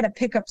 I had to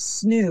pick up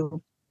Snoop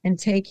and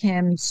take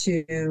him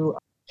to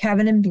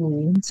Kevin and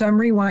Bean. So I'm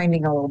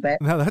rewinding a little bit.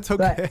 No, that's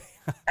okay.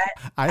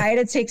 I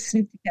had to take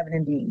Snoop to Kevin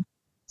and Bean.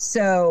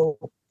 So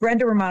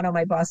Brenda Romano,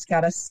 my boss,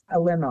 got us a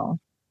limo.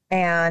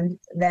 And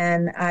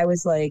then I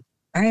was like,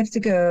 I have to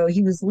go.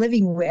 He was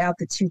living way out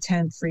the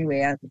 210 freeway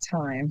at the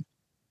time.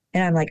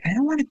 And I'm like, I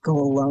don't want to go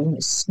alone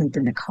with Snoop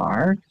in the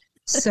car.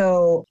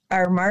 So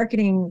our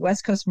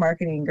West Coast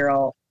marketing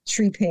girl,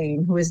 Tree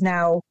Payne, who is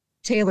now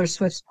Taylor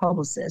Swift's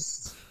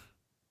publicist.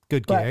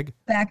 Good gig.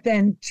 But back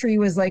then, Tree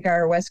was like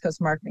our West Coast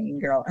marketing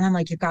girl. And I'm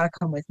like, you got to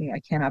come with me. I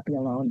cannot be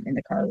alone in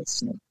the car with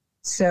Snoop.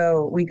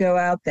 So we go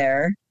out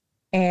there,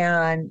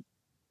 and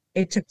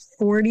it took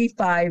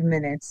 45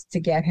 minutes to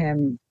get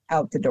him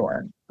out the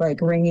door,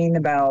 like ringing the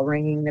bell.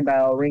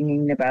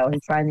 He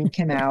finally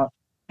came out,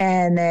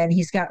 and then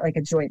he's got like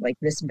a joint like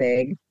this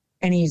big,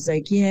 and he's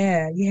like,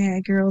 yeah,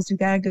 girls, we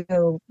gotta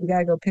go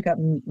pick up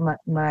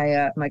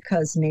my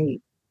cousin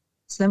Nate.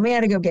 So then we had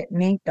to go get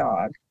Nate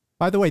Dogg.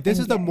 By the way, this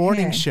is the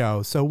morning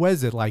show. So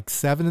was it like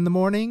 7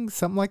 a.m,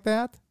 something like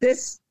that?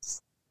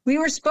 We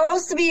were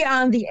supposed to be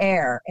on the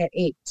air at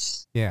 8.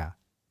 Yeah.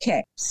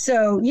 Okay.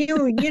 So you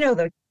know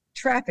the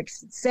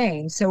traffic's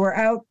insane. So we're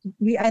out.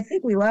 I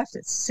think we left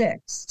at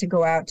 6 to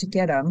go out to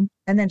get him,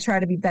 and then try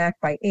to be back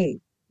by 8.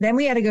 Then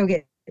we had to go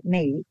get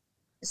Nate.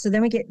 So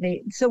then we get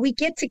Nate. So we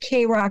get to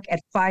K-Rock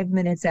at 5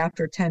 minutes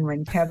after 10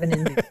 when Kevin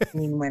and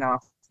Dean went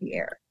off the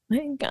air.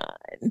 My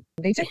God.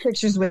 They took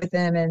pictures with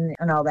him and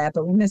all that,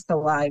 but we missed the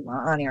live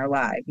on-air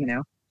live, Yeah.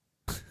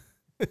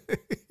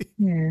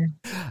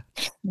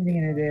 What are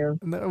you gonna do?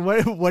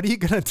 What are you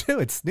gonna do?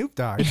 It's Snoop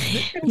Dogg.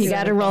 You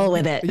got to roll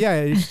with it.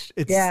 Yeah,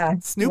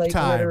 it's Snoop like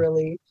time.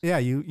 Literally. Yeah,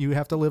 you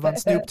have to live on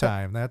Snoop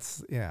time.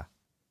 That's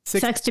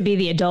Sucks to be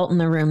the adult in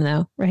the room,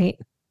 though, right?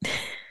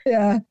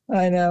 Yeah,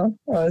 I know.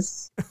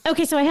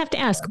 Okay, so I have to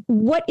ask,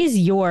 what is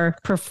your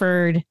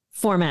preferred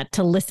format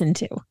to listen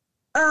to?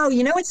 Oh,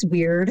 what's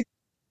weird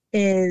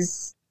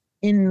is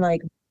in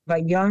like my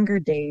younger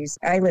days,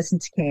 I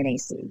listened to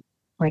KNAC.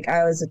 Like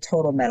I was a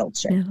total metal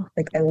chick. Yeah.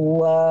 Like I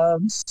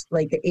loved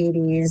like the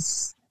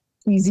 80s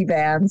easy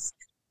bands,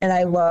 and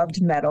I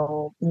loved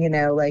metal,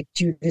 like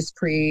Judas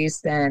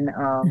Priest and,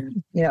 all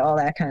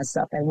that kind of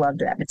stuff. I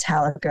loved that.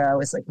 Metallica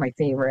was like my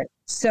favorite.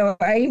 So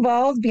I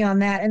evolved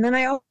beyond that. And then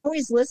I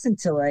always listened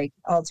to like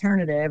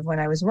alternative when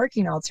I was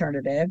working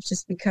alternative,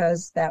 just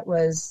because that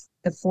was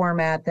the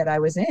format that I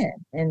was in.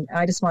 And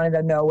I just wanted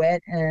to know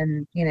it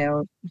and,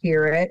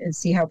 hear it and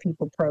see how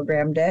people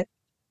programmed it.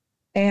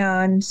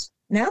 And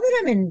now that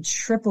I'm in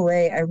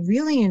AAA, I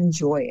really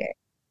enjoy it.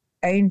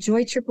 I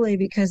enjoy AAA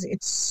because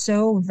it's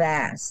so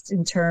vast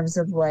in terms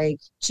of like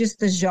just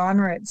the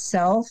genre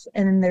itself.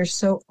 And they're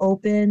so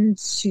open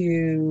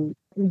to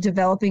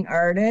developing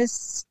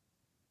artists.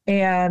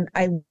 And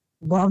I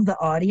love the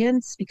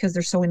audience because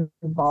they're so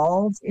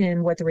involved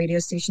in what the radio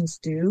stations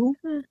do.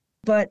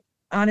 But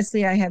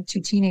honestly, I have 2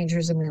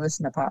 teenagers and we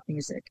listen to pop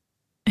music.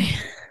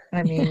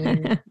 I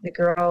mean, the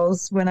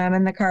girls, when I'm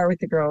in the car with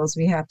the girls,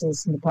 we have to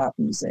listen to pop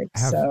music.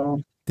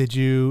 Did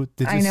you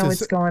I know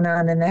what's going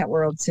on in that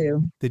world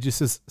too. Did you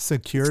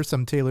secure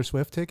some Taylor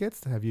Swift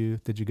tickets?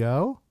 Did you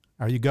go?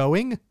 Are you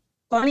going?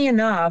 Funny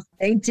enough,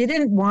 they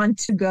didn't want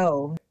to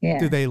go. Yeah.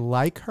 Do they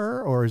like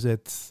her, or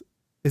isn't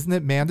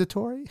it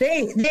mandatory?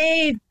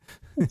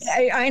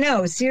 I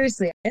know,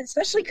 seriously,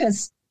 especially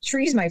because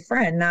Tree's my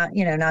friend, not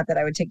that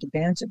I would take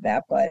advantage of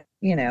that, but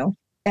they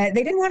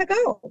didn't want to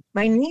go.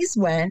 My niece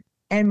went,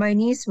 and my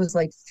niece was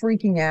like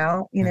freaking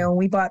out.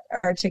 We bought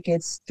our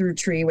tickets through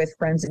Tree with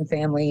friends and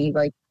family,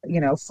 like,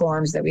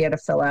 forms that we had to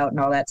fill out and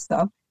all that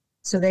stuff.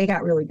 So they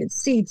got really good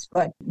seats,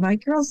 but my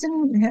girls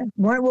didn't have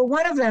one. Well,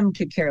 one of them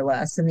could care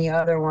less, and the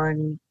other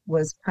one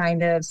was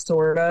kind of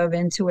sort of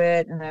into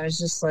it. And I was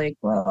just like,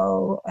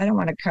 well, I don't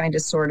want to kind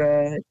of sort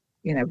of,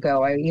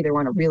 go. I either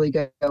want to really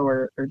go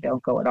or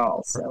don't go at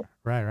all. So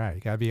right.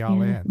 You gotta be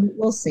all in.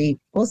 We'll see.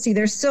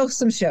 There's still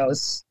some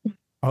shows.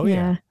 Oh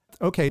yeah.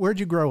 Okay. Where'd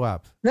you grow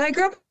up? I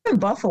grew up in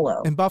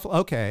Buffalo.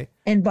 Okay.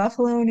 In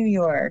Buffalo, New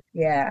York.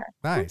 Yeah.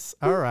 Nice.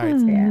 All right.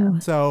 Yeah.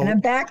 So. And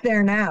I'm back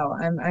there now.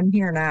 I'm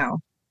here now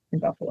in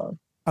Buffalo.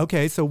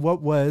 Okay. So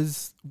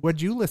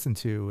what'd you listen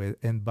to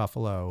in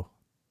Buffalo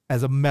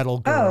as a metal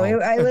girl? Oh,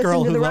 I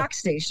listened to the rock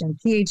station,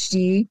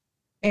 PhD,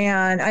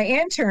 and I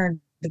interned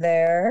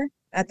there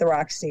at the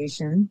rock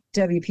station,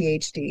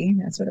 WPHD.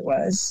 That's what it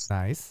was.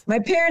 Nice. My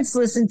parents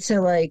listened to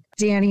like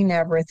Danny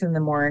Neverth in the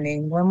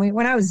morning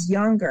when I was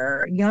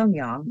younger, young.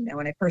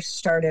 When I first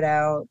started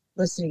out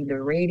listening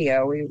to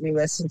radio, we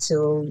listened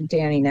to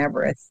Danny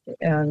Neverth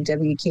on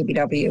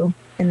WKBW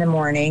in the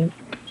morning.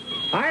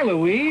 Hi,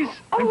 Louise.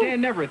 I'm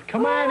Dan Neverth.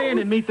 Come on in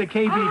and meet the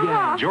KB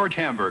gang. George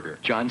Hamburger.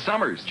 John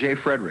Summers. Jay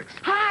Fredericks.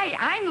 Hi,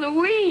 I'm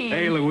Louise.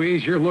 Hey,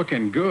 Louise, you're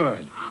looking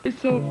good. It's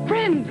so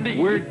friendly.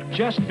 We're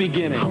just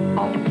beginning.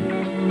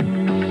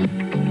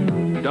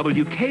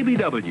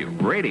 WKBW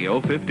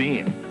Radio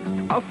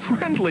 15. A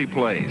friendly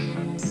place.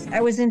 I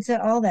was into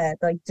all that,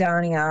 like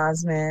Donny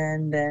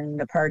Osmond and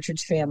the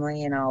Partridge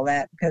Family and all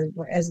that, because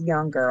as a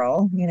young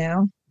girl,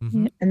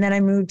 Mm-hmm. And then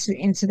I moved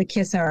into the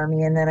Kiss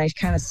Army, and then I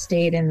kind of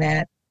stayed in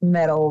that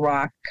metal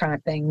rock kind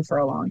of thing for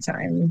a long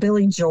time.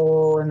 Billy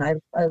Joel, and I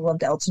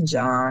loved Elton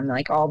John,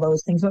 like all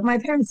those things. But my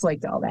parents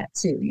liked all that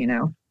too,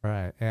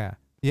 Right. Yeah.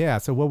 Yeah.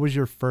 So what was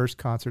your first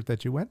concert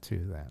that you went to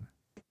then?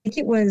 I think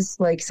it was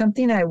like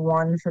something I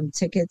won from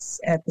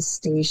tickets at the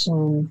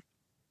station.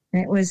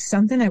 And it was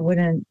something I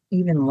wouldn't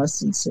even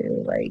listen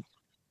to. Like,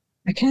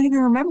 I can't even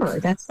remember.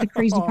 That's the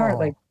crazy part.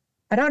 Like,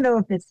 I don't know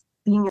if it's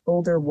being an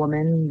older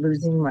woman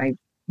losing my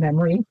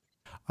memory.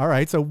 All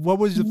right. So what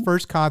was the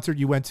first concert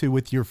you went to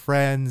with your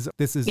friends?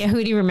 Who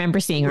do you remember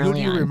seeing early on?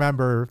 Who do you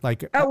remember?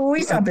 Like,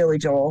 we saw Billy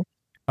Joel.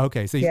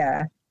 Okay. So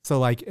yeah. So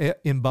like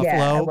in Buffalo,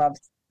 yeah, I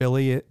loved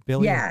Billy.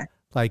 Yeah.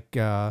 Like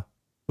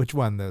which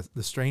one?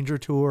 The Stranger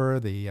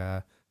Tour,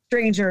 the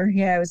Stranger.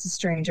 Yeah, it was The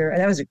Stranger.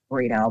 That was a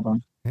great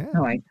album. Yeah.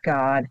 Oh my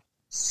God.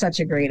 Such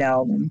a great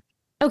album.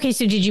 Okay.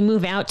 So did you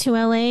move out to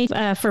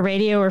LA for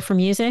radio or for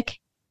music?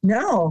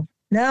 No.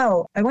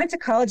 I went to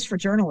college for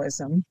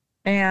journalism.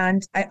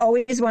 And I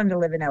always wanted to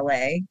live in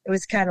LA. It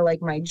was kind of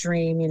like my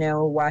dream,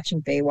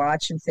 watching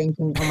Baywatch and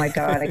thinking, oh my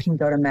God, I can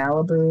go to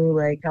Malibu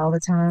like all the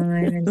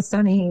time and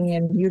sunny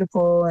and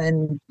beautiful.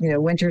 And,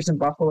 winters in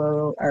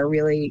Buffalo are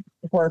really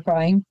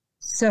horrifying.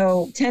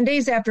 So 10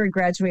 days after I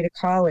graduated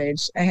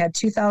college, I had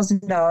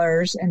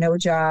 $2,000 and no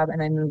job,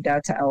 and I moved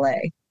out to LA.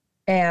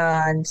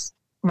 And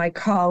my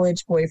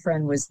college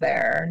boyfriend was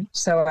there.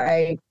 So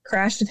I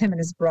crashed with him and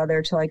his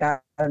brother till I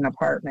got an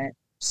apartment.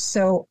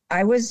 So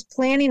I was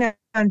planning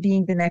on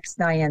being the next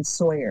Diane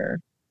Sawyer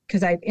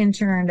because I've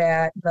interned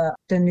at the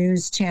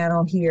news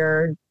channel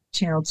here,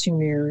 Channel 2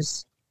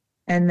 News,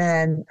 and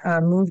then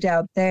moved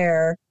out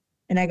there,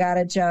 and I got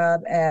a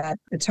job at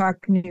the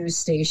talk news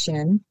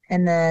station.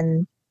 And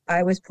then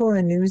I was pulling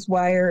a news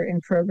wire and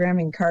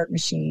programming cart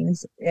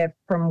machines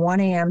from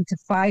 1 a.m. to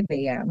 5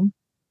 a.m.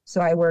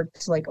 So I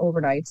worked like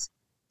overnights.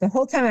 The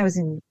whole time I was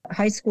in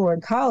high school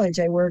and college,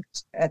 I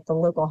worked at the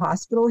local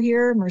hospital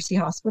here, Mercy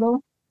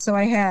Hospital. So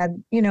I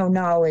had,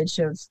 knowledge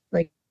of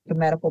like a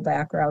medical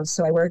background.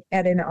 So I worked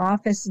at an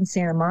office in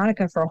Santa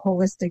Monica for a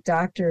holistic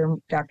doctor,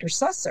 Dr.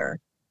 Susser.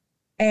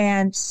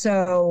 And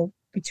so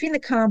between the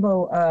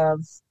combo of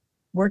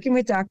working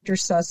with Dr.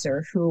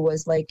 Susser, who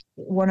was like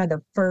one of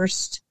the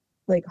first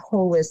like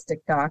holistic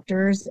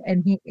doctors,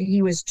 and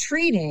he was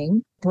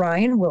treating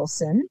Brian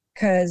Wilson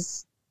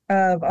because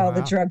of all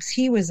the drugs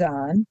he was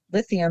on.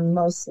 Lithium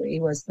mostly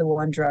was the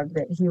one drug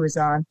that he was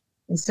on.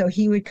 And so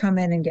he would come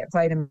in and get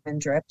vitamin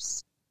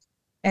drips.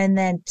 And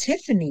then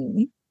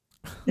Tiffany,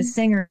 the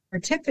singer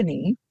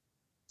Tiffany,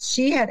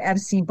 she had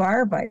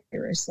Epstein-Barr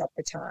virus at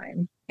the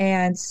time.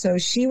 And so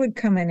she would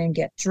come in and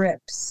get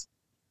drips.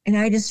 And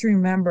I just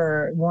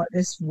remember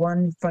this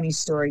one funny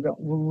story,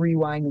 but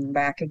rewinding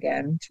back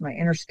again to my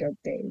Interscope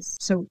days.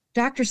 So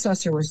Dr.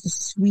 Susser was the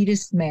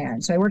sweetest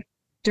man. So I worked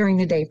during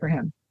the day for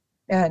him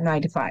at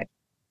 9 to 5.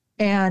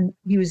 And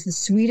he was the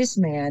sweetest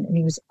man. And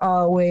he was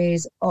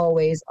always,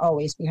 always,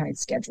 always behind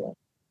schedule.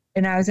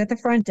 And I was at the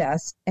front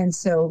desk. And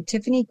so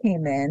Tiffany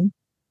came in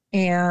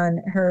and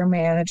her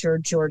manager,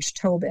 George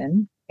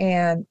Tobin,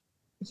 and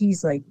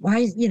he's like,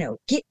 why, you know,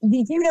 do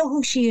you know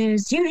who she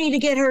is? You need to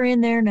get her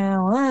in there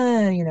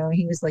now. You know,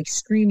 he was like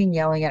screaming,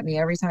 yelling at me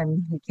every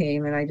time he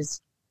came, and I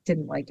just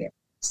didn't like it.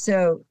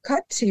 So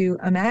cut to,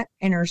 I'm at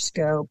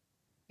Interscope,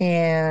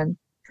 and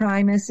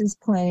Primus is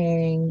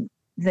playing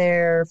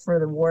there for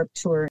the Warped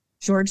Tour.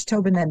 George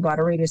Tobin then bought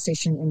a radio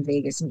station in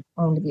Vegas and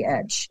owned The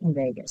Edge in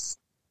Vegas.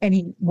 And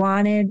he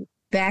wanted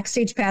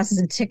backstage passes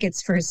and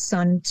tickets for his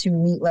son to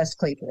meet Les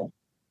Claypool.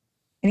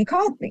 And he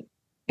called me.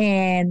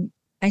 And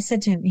I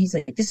said to him, he's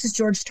like, this is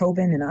George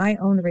Tobin, and I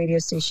own the radio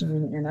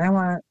station, and I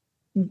want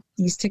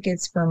these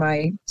tickets for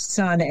my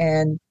son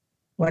and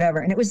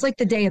whatever. And it was like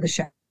the day of the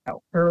show,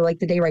 or like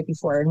the day right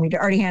before. And we'd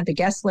already had the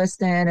guest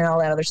list in and all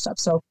that other stuff.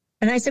 So,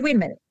 and I said, wait a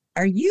minute,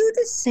 are you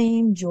the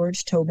same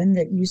George Tobin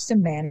that used to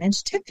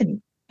manage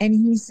Tiffany? And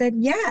he said,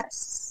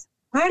 yes.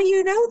 How do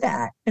you know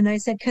that? And I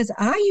said, because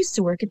I used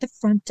to work at the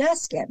front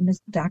desk at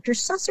Dr.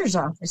 Susser's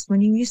office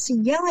when he used to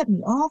yell at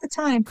me all the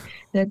time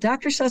that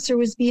Dr. Susser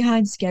was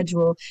behind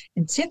schedule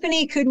and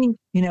Tiffany couldn't,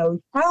 you know,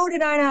 how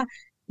did I not?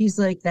 He's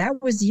like,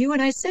 that was you.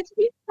 And I said,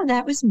 yeah,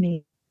 that was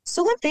me.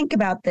 So let's think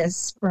about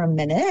this for a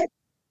minute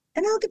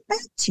and I'll get back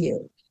to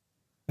you.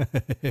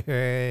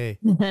 Hey.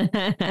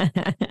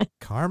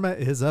 Karma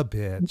is a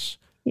bitch.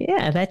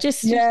 Yeah, that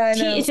just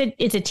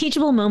it's a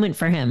teachable moment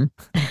for him.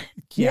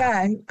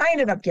 Yeah, I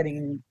ended up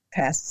getting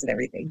passes and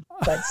everything.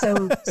 But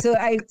so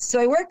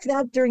I worked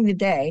out during the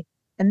day,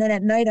 and then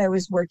at night I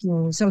was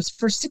working. So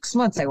for 6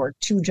 months I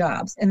worked 2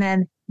 jobs, and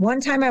then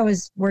one time I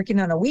was working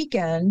on a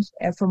weekend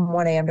from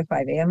 1 a.m. to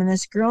 5 a.m. And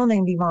this girl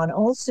named Yvonne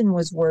Olson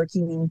was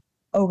working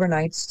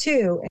overnights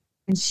too,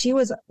 and she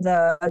was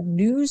the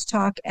news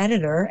talk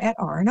editor at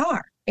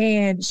R&R,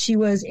 and she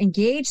was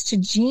engaged to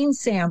Gene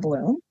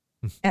Sambloom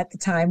at the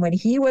time when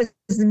he was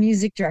the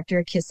music director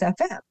at Kiss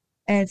FM.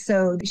 And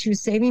so she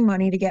was saving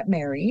money to get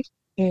married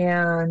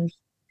and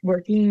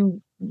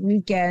working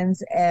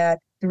weekends at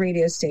the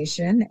radio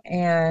station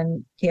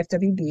and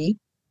KFWB.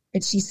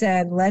 And she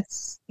said,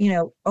 let's, you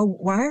know, oh,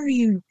 why are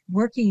you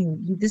working?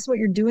 This is what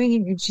you're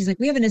doing. And she's like,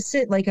 we have a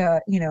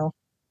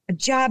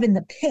job in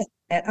the pit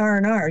at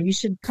R&R. You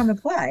should come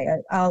apply.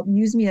 I'll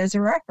use me as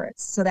a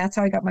reference. So that's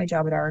how I got my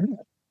job at R&R.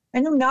 I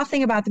knew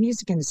nothing about the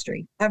music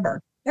industry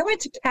ever. I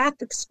went to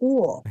Catholic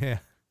school. Yeah.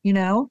 You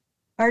know,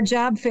 our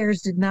job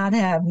fairs did not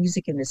have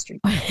music industry.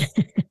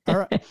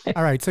 All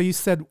right. So you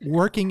said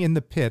working in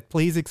the pit.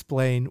 Please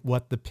explain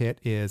what the pit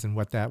is and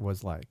what that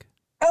was like.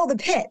 Oh, the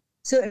pit.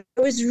 So it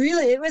was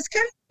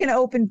kind of an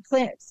open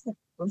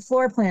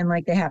floor plan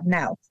like they have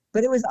now,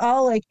 but it was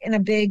all like in a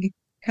big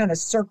kind of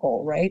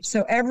circle, right?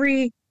 So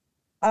every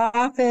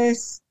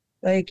office,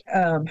 like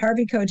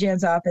Harvey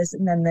Kojan's office,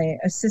 and then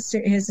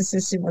his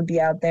assistant would be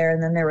out there.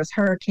 And then there was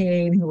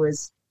Hurricane, who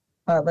was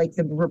like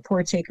the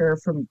report taker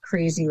from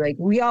Crazy. Like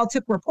we all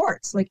took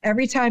reports. Like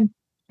every time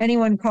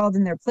anyone called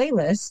in their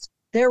playlist,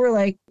 there were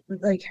like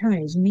her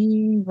name's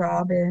me,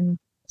 Robin,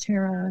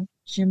 Tara,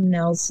 Jim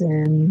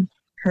Nelson,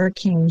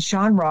 Hurricane,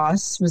 Sean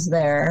Ross was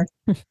there.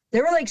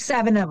 There were like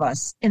 7 of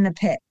us in the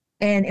pit,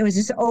 and it was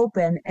just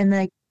open, and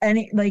they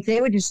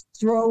would just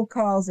throw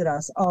calls at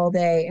us all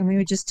day, and we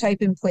would just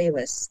type in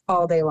playlists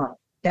all day long.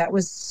 That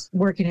was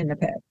working in the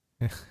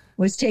pit.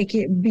 Was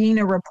being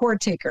a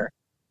report taker.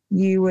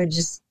 You would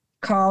just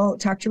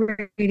talk to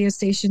radio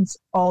stations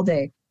all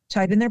day,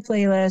 type in their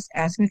playlist,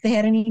 ask them if they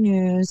had any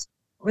news,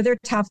 or their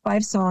top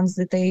 5 songs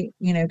that they,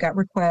 you know, got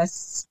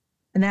requests.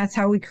 And that's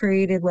how we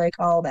created like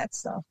all that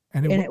stuff.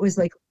 And it was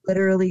like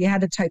literally you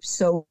had to type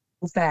so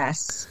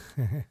fast.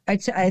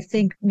 I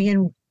think me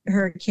and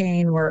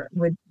Hurricane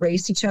would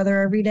race each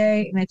other every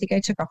day. And I think I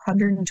took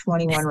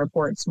 121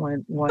 reports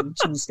one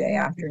Tuesday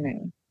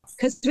afternoon.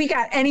 Because we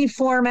got any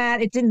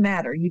format, it didn't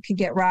matter. You could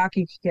get rock,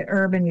 you could get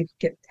urban, you could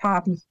get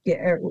pop, you could get,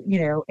 you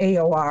know,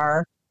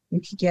 AOR,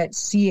 you could get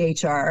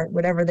CHR,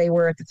 whatever they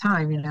were at the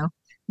time, you know.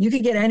 You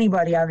could get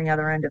anybody on the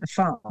other end of the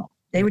phone.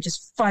 They would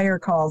just fire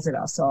calls at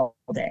us all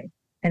day,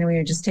 and we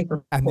would just take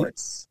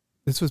reports.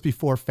 This was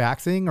before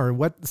faxing or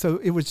what? So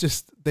it was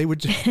just, they would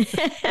just.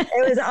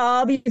 It was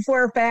all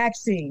before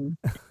faxing.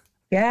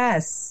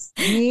 Yes.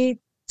 We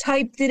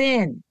typed it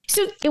in.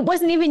 So it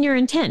wasn't even your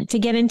intent to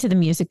get into the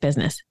music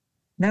business.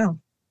 No.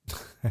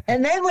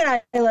 And then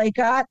when I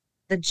got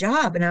the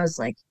job, and I was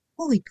like,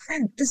 holy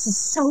crap, this is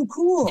so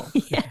cool.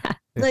 Yeah.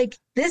 Like,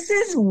 this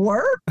is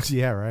work.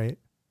 Yeah, right.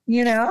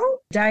 You know,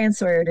 Diane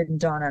Sawyer didn't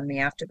dawn on me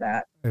after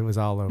that. It was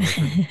all over.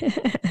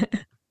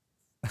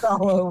 It's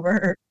all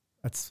over.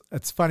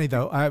 That's funny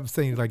though. I was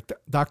saying like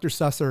Dr.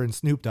 Susser and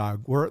Snoop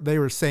Dogg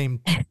were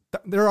same.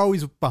 They're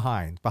always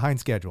behind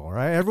schedule,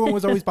 right? Everyone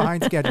was always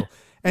behind schedule.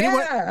 Anyone,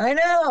 yeah, I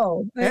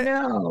know.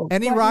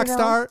 Any But, rock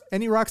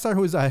star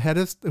who was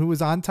who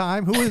was on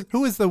time,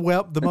 who was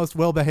the most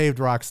well-behaved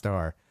rock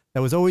star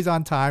that was always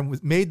on time,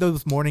 made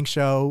those morning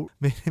show,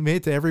 made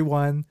it to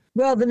everyone.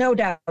 Well, the No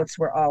Doubts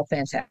were all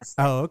fantastic.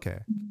 Oh, okay.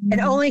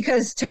 And only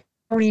because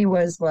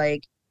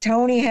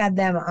Tony had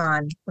them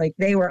on, like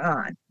they were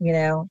on,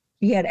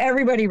 he had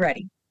everybody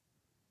ready.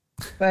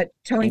 But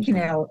Tony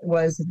Cannell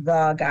was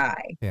the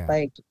guy,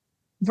 like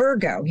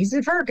Virgo. He's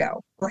a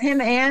Virgo. Well,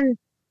 him and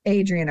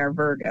Adrian are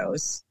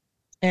Virgos,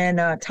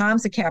 and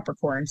Tom's a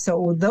Capricorn.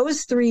 So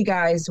those three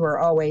guys were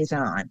always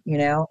on,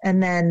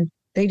 and then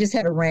they just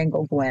had to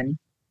wrangle Gwen.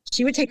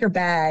 She would take her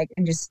bag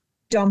and just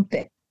dump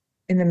it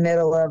in the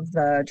middle of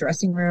the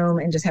dressing room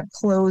and just have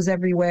clothes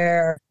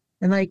everywhere.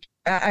 And like,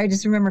 I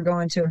just remember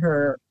going to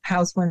her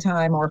house one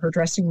time or her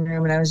dressing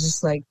room, and I was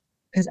just like,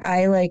 because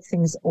I like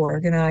things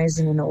organized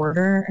and in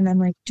order. And I'm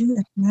like, dude,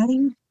 how do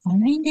you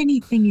find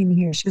anything in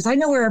here? She goes, I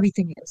know where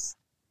everything is.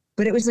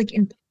 But it was like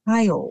in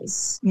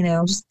piles,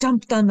 just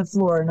dumped on the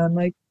floor. And I'm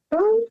like,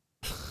 oh.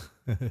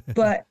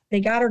 But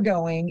they got her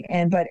going.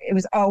 But it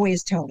was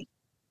always Tony.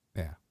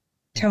 Yeah.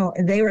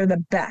 They were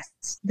the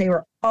best. They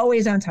were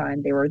always on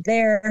time. They were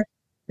there.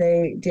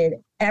 They did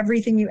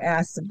everything you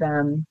asked of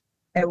them.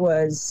 It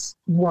was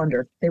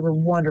wonderful. They were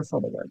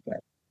wonderful to work with.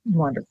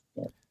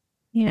 Wonderful.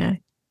 Yeah.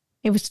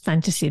 It was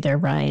fun to see their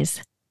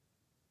rise.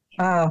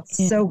 Oh,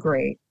 so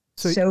great.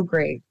 So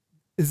great.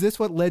 Is this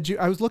what led you?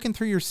 I was looking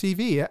through your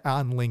CV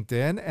on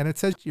LinkedIn and it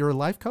says you're a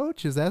life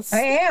coach. Is that?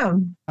 I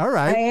am. All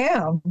right. I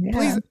am.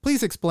 Yeah.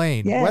 Please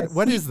explain. Yes.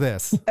 What is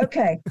this?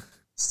 Okay.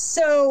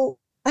 So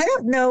I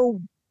don't know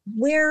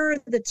where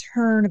the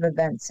turn of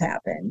events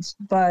happened,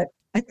 but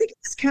I think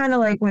it's kind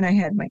of like when I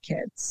had my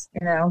kids,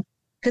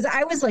 because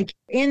I was like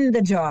in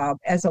the job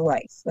as a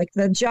life, like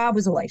the job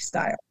was a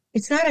lifestyle.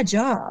 It's not a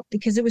job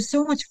because it was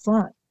so much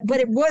fun, but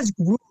it was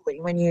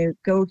grueling when you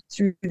go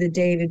through the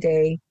day to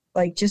day,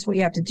 like just what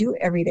you have to do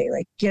every day,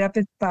 like get up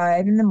at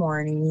 5 a.m.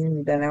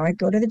 and then I would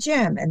go to the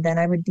gym, and then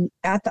I would be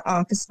at the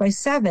office by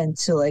 7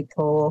 to like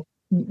pull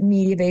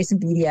media base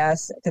and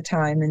BDS at the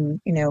time, and,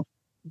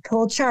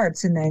 pull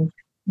charts, and then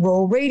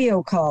roll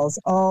radio calls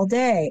all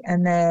day.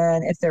 And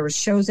then if there were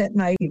shows at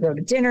night, you go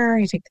to dinner,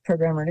 you take the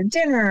programmer to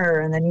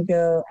dinner, and then you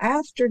go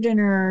after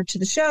dinner to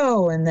the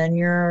show. And then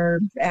you're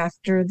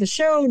after the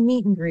show,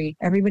 meet and greet.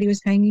 Everybody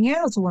was hanging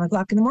out till 1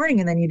 o'clock in the morning,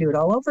 and then you do it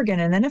all over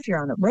again. And then if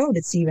you're on the road,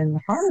 it's even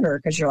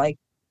harder because you're like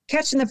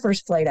catching the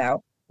first flight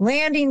out,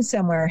 landing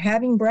somewhere,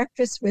 having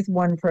breakfast with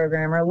one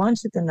programmer,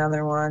 lunch with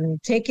another one,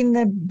 taking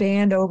the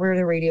band over to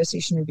the radio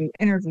station to do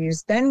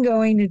interviews, then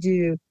going to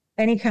do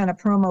any kind of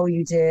promo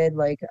you did,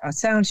 like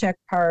sound check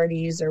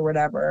parties or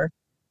whatever.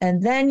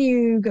 And then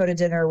you go to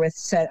dinner with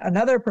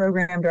another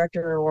program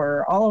director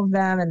or all of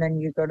them. And then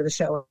you go to the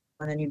show,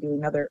 and then you do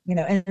another,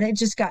 and it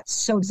just got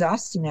so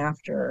exhausting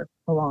after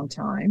a long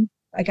time.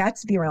 I got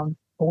to be around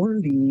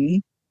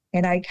 40,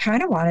 and I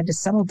kind of wanted to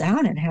settle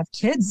down and have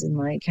kids and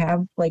like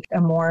have like a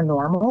more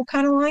normal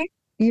kind of life,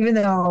 even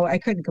though I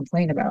couldn't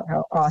complain about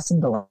how awesome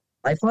the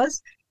life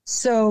was.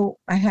 So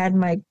I had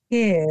my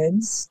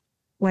kids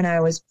when I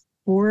was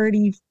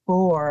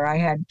 44. I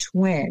had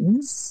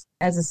twins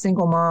as a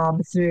single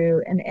mom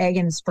through an egg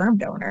and sperm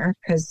donor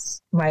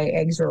because my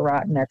eggs were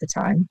rotten at the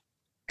time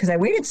because I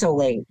waited so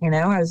late.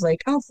 I was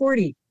like,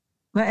 40.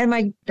 And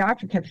my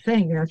doctor kept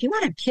saying, if you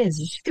want to have kids,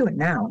 you should do it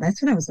now.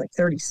 That's when I was like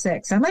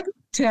 36. I'm like,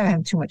 I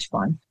have too much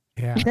fun.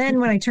 Yeah. Then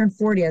when I turned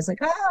 40, I was like,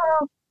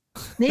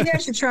 maybe I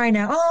should try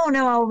now. Oh,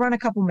 no, I'll run a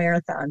couple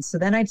marathons. So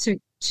then I took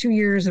 2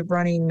 years of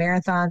running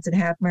marathons and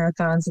half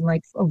marathons and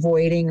like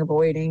avoiding,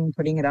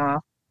 putting it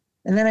off.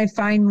 And then I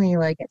finally,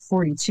 like at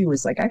 42,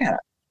 was like, if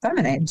I'm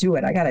going to do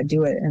it, I got to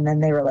do it. And then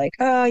they were like,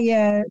 oh,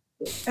 yeah,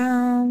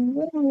 a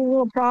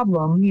little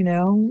problem,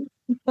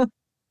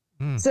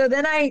 So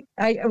then I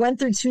went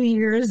through 2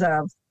 years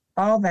of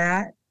all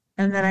that.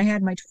 And then I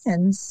had my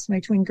twin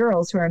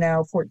girls who are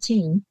now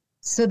 14.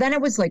 So then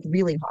it was like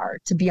really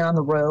hard to be on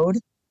the road.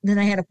 Then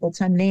I had a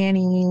full-time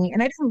nanny,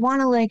 and I didn't want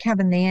to like have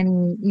a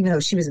nanny, even though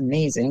she was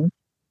amazing.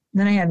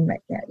 Then I had,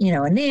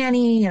 a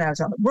nanny, and I was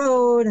on the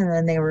road, and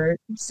then they were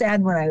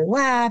sad when I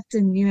left,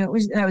 and,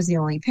 I was the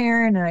only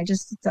parent, and I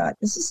just thought,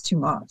 this is too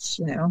much,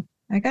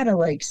 I got to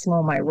like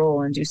slow my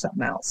roll and do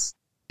something else.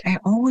 I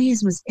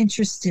always was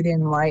interested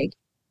in like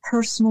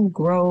personal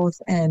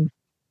growth and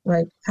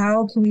like,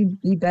 how can we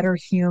be better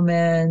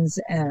humans,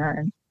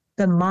 and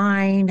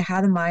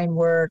how the mind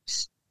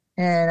works.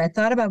 And I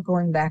thought about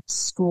going back to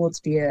school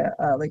to be a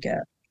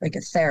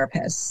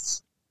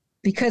therapist,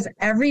 because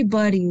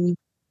everybody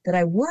that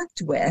I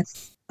worked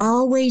with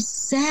always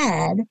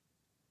said,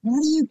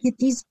 how do you get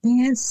these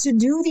bands to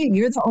do that?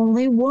 You're the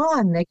only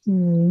one that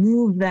can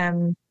move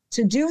them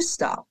to do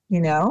stuff,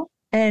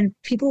 And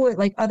people with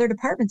like other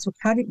departments, what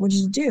did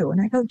you do?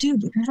 And I go,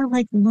 dude, you gotta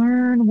like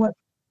learn what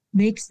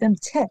makes them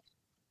tick.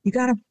 You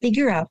gotta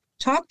figure out,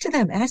 talk to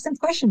them, ask them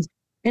questions.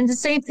 And the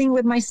same thing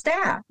with my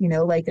staff, you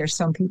know, like there's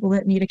some people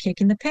that need a kick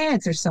in the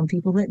pants. There's some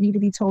people that need to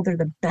be told they're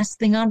the best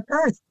thing on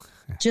earth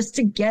just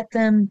to get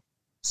them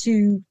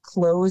to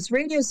close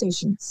radio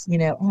stations. You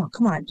know, oh,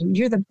 come on, dude,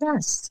 you're the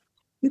best.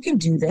 You can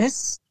do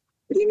this.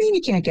 What do you mean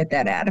you can't get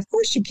that ad? Of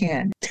course you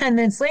can. 10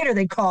 minutes later,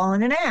 they call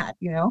in an ad,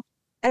 you know.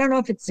 I don't know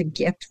if it's a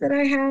gift that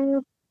I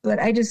have, but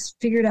I just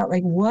figured out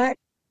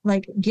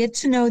get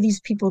to know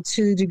these people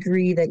to the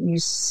degree that you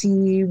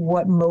see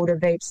what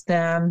motivates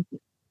them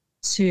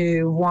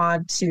to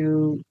want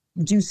to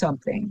do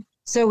something.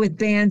 So with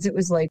bands, it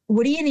was like,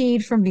 what do you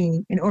need from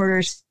me in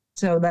order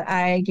so that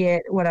I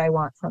get what I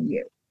want from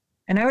you?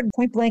 And I would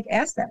point blank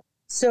ask that.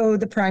 So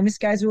the Primus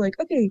guys were like,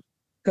 okay,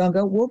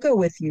 Gunga, we'll go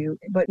with you,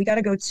 but we got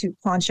to go to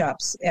pawn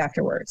shops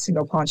afterwards and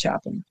go pawn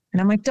shopping.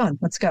 And I'm like, done,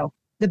 let's go.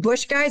 The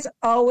Bush guys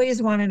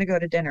always wanted to go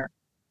to dinner.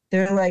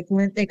 They're like,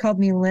 they called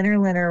me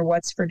Linner,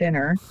 what's for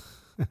dinner?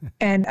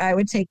 And I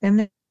would take them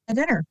to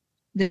dinner.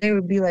 They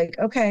would be like,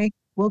 okay,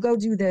 we'll go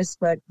do this,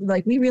 but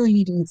like, we really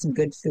need to eat some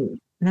good food.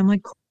 And I'm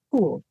like,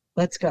 cool,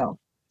 let's go.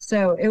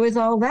 So it was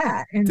all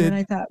that. And then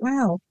I thought,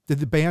 wow. Did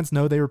the bands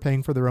know they were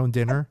paying for their own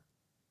dinner?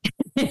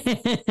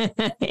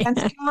 Yeah,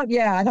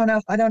 I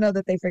don't know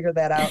that they figured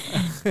that out.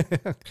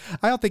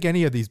 I don't think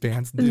any of these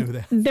bands knew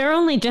that. They're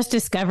only just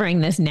discovering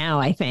this now,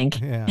 I think.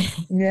 Yeah.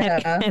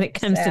 And it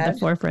comes to the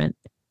forefront.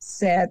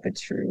 Sad but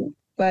true.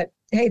 But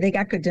hey, they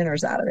got good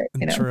dinners out of it.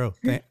 You know? True.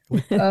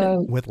 With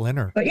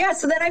Linner. But yeah,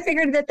 so then I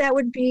figured that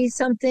would be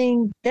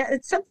something that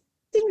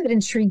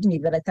intrigued me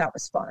that I thought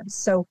was fun.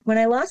 So when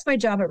I lost my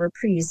job at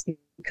Reprise,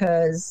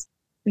 because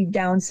we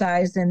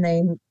downsized and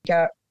they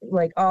got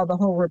like all the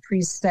whole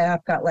Reprise staff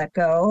got let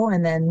go,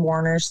 and then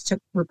Warner's took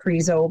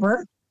Reprise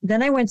over.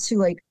 Then I went to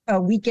like a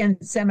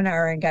weekend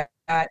seminar and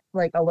got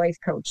like a life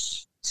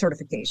coach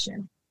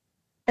certification.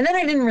 And then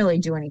I didn't really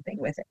do anything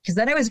with it, because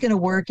then I was going to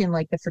work in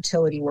like the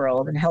fertility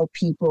world and help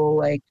people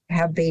like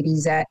have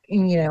babies at,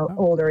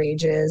 older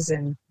ages,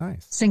 and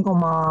single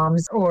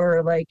moms,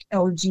 or like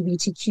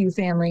LGBTQ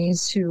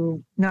families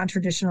who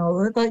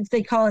non-traditional, like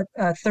they call it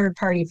a third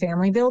party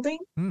family building,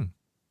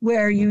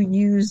 where you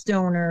use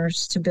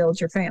donors to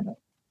build your family.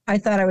 I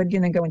thought I was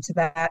going to go into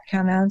that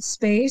kind of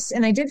space.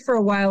 And I did for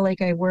a while.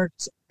 Like I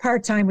worked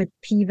part-time with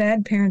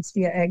PVED, Parents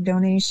Via Egg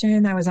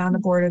Donation. I was on the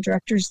board of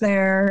directors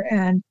there,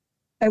 and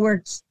I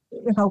worked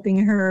helping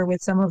her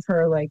with some of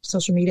her like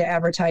social media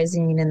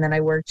advertising. And then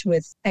I worked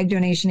with egg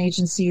donation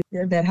agency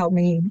that helped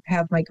me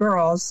have my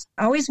girls.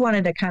 I always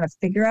wanted to kind of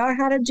figure out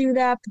how to do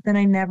that, but then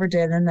I never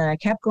did. And then I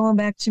kept going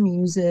back to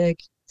music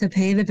to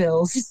pay the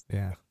bills.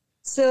 Yeah.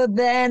 So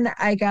then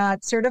I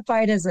got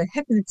certified as a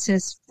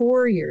hypnotist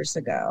 4 years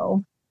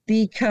ago,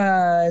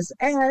 because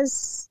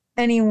as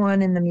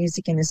anyone in the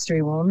music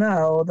industry will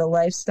know, the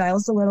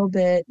lifestyle's a little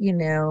bit,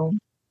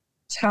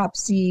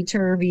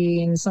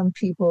 topsy-turvy, and some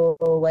people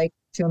like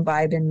to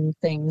imbibe in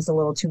things a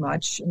little too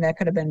much. And that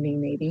could have been me,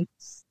 maybe,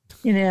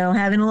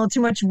 having a little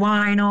too much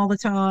wine all the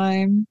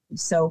time.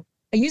 So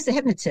I used a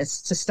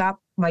hypnotist to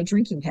stop my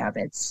drinking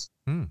habits.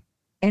 And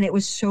it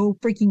was so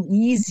freaking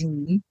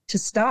easy to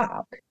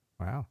stop.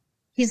 Wow.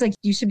 He's like,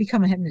 you should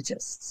become a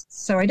hypnotist.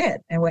 So I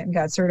did. I went and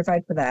got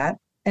certified for that.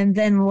 And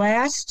then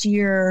last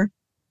year,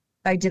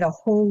 I did a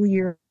whole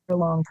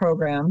year-long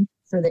program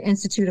for the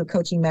Institute of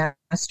Coaching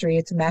Mastery.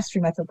 It's a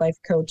Mastery Method Life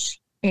Coach,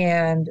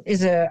 and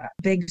is a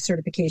big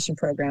certification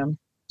program.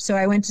 So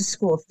I went to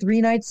school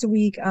 3 nights a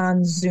week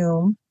on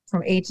Zoom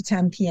from 8 to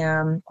 10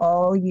 p.m.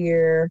 all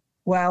year,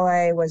 while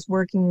I was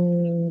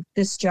working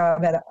this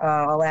job at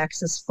All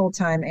Access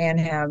full-time and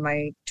have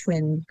my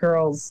twin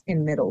girls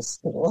in middle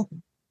school.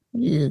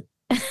 Yeah.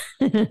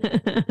 So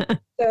it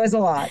was a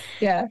lot.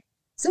 Yeah.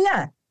 So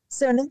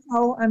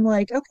now I'm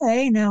like,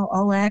 okay, now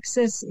All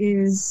Access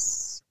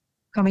is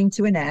coming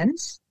to an end,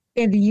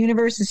 and the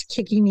universe is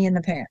kicking me in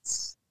the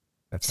pants.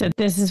 So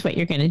this is what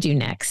you're going to do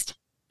next.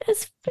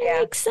 That's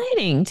very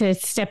exciting to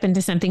step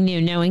into something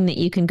new, knowing that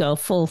you can go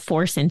full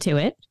force into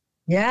it.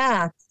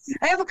 Yeah.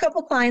 I have a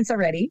couple clients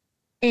already,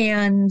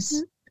 and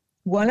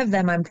one of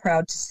them, I'm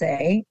proud to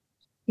say,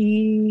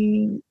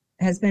 he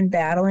has been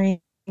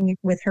battling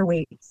with her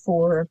weight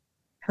for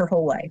her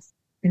whole life.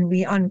 And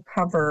we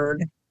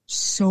uncovered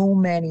so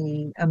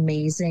many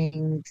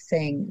amazing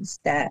things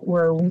that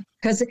were,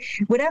 because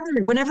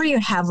whenever you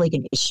have like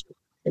an issue,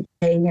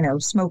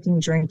 smoking,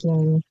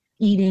 drinking,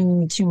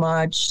 eating too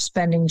much,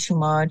 spending too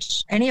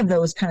much, any of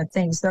those kind of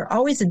things, they're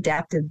always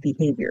adaptive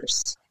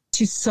behaviors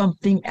to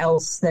something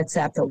else that's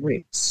at the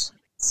roots.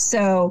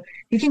 So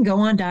you can go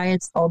on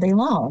diets all day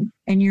long,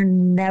 and you're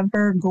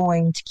never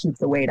going to keep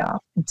the weight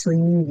off until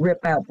you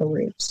rip out the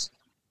roots,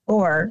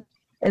 or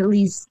at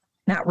least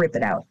not rip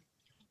it out,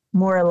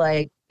 more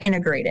like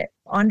integrate it,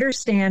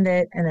 understand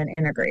it, and then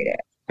integrate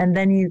it. And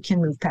then you can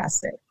move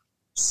past it.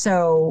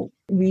 So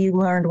we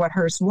learned what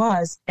hers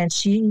was. And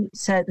she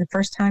said the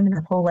first time in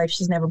her whole life,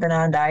 she's never been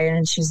on a diet,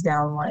 and she's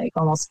down like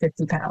almost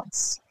 50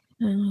 pounds.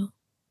 Oh,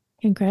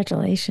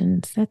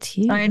 congratulations. That's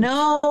huge. I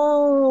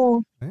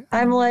know.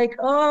 I'm like,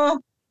 oh,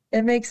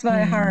 it makes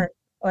my heart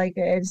like,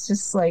 it's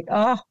just like,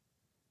 oh.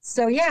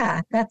 So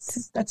yeah,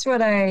 that's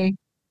what I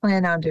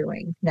plan on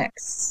doing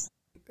next?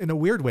 In a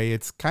weird way,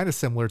 it's kind of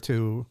similar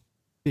to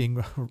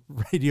being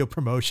radio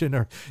promotion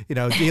or,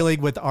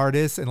 dealing with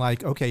artists and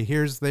like, okay,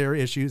 here's their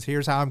issues.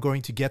 Here's how I'm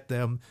going to get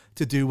them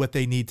to do what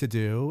they need to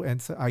do.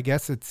 And so I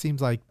guess it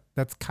seems like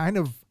that's kind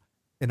of,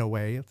 in a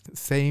way,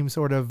 same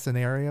sort of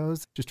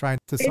scenarios, just trying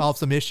to solve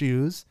some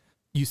issues.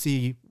 You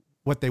see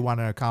what they want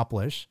to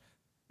accomplish,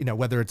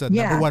 whether it's a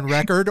number one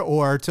record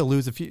or to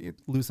lose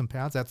some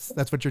pounds.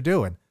 That's what you're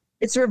doing.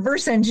 It's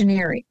reverse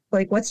engineering.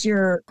 Like, what's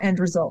your end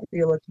result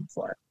you're looking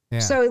for? Yeah.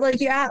 So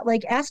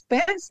ask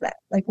bands that,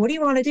 like, what do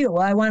you want to do?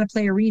 Well, I want to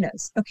play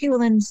arenas. Okay, well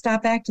then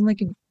stop acting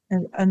like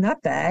a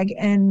nutbag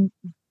and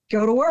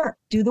go to work,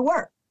 do the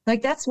work.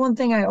 Like, that's one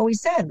thing I always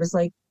said was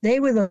like, they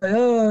were like,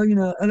 oh,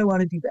 I don't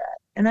want to do that.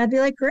 And I'd be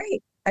like,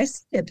 great. I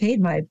get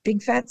paid my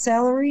big fat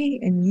salary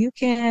and you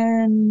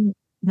can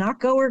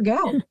not go or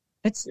go.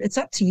 It's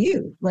up to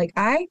you. Like,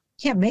 I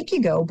can't make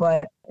you go,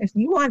 but if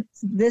you want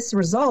this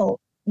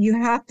result, you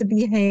have to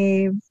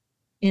behave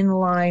in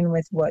line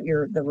with what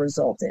the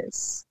result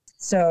is.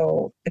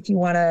 So if you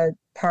want to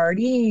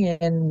party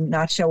and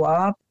not show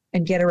up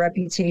and get a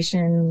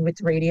reputation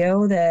with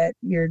radio that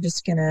you're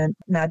just going to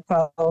not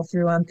follow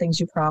through on things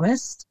you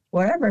promised,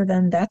 whatever,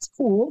 then that's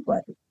cool,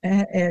 but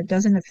it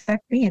doesn't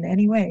affect me in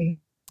any way.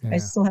 Yeah. I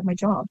still have my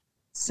job.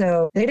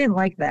 So they didn't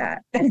like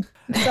that.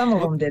 Some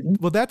of them didn't.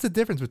 Well, that's the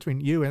difference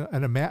between you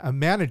and a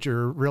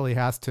manager. Really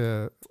has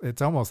to,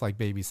 it's almost like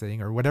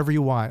babysitting or whatever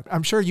you want.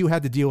 I'm sure you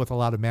had to deal with a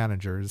lot of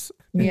managers.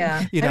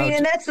 Yeah.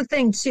 And that's the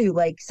thing too.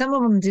 Like, some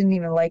of them didn't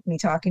even like me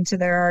talking to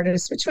their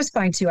artists, which was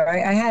fine too.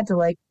 I had to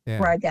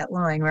ride that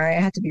line, right?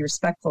 I had to be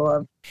respectful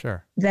of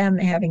them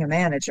having a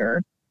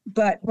manager.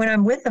 But when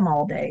I'm with them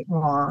all day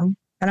long,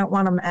 I don't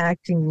want them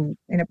acting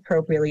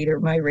inappropriately to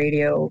my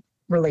radio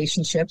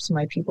relationships,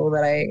 my people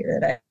that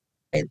I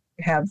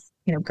have,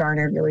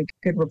 garnered really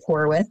good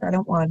rapport with. I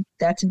don't want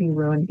that to be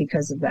ruined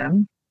because of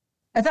them.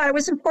 I thought it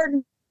was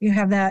important you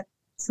have that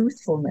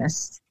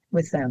truthfulness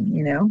with them,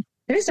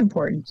 It is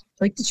important.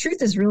 Like, the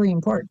truth is really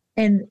important.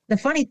 And the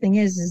funny thing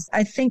is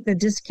I think the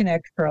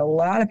disconnect for a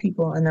lot of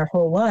people in their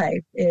whole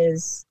life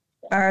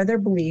are their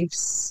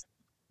beliefs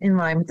in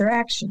line with their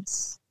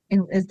actions?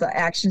 And is the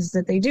actions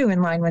that they do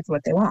in line with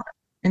what they want?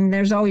 And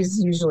there's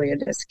always usually a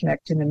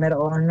disconnect in the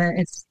middle, and then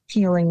it's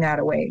peeling that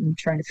away and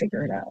trying to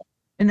figure it out.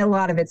 And a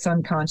lot of it's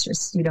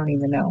unconscious. You don't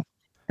even know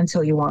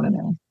until you want to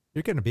know.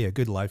 You're going to be a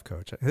good life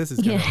coach. This is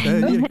going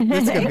to be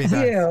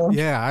nice.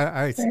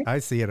 Yeah, I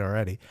see it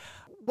already.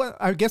 Well,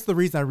 I guess the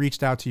reason I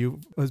reached out to you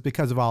was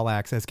because of All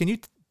Access. Can you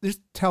just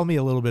tell me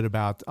a little bit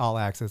about All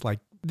Access? Like,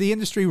 the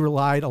industry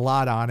relied a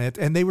lot on it,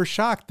 and they were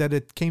shocked that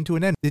it came to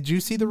an end. Did you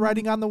see the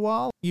writing on the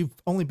wall? You've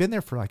only been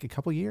there for like a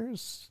couple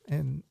years,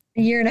 and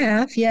a year and a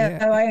half.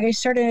 Yeah. I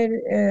started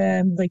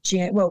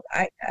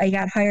I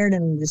got hired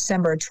in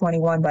December of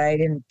 21, but I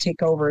didn't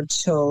take over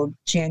until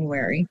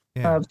January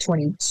of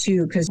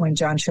 22 because when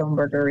John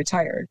Schoenberger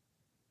retired.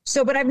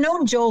 So, but I've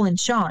known Joel and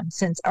Sean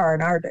since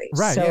R&R days.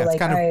 Right. So it's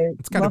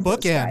kind of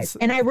bookends.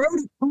 And I wrote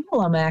a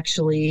column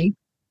actually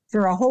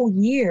for a whole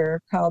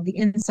year called The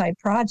Inside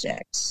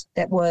Project.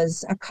 That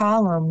was a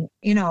column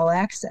in All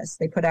Access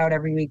they put out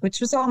every week, which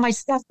was all my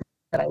stuff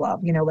that I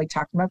love, like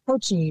talking about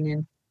coaching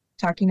and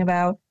talking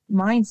about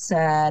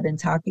mindset and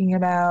talking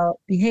about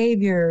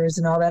behaviors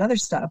and all that other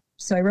stuff.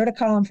 So I wrote a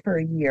column for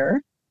a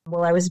year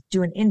while I was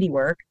doing indie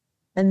work.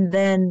 And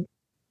then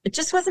it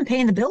just wasn't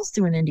paying the bills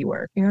doing indie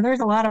work.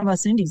 There's a lot of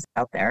us indies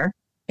out there.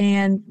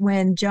 And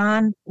when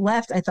John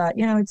left, I thought,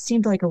 it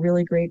seemed like a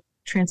really great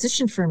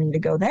transition for me to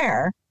go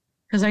there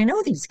because I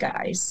know these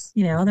guys,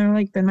 they're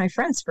like been my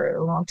friends for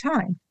a long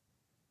time.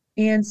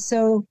 And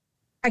so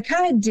I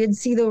kind of did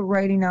see the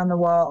writing on the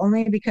wall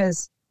only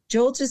because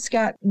Joel just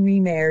got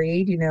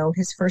remarried.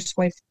 His first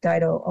wife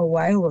died a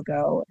while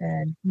ago,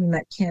 and he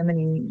met Kim,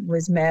 and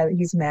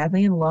he's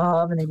madly in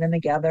love, and they've been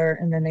together.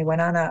 And then they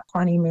went on a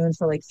honeymoon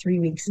for like 3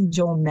 weeks, and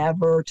Joel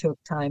never took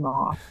time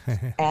off,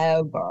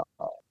 ever.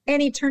 And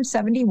he turned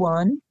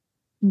 71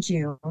 in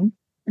June.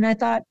 And I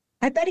thought,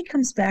 I bet he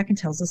comes back and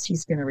tells us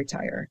he's going to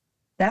retire.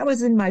 That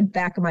was in my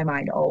back of my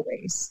mind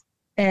always.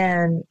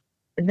 And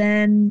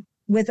then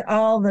with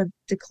all the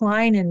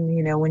decline in,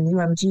 when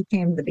UMG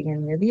came at the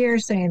beginning of the year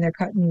saying they're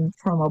cutting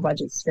promo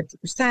budgets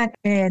 50%,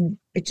 and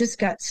it just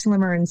got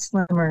slimmer and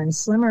slimmer and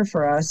slimmer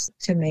for us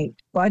to make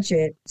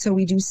budget. So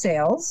we do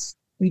sales,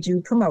 we do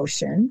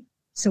promotion.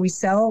 So we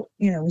sell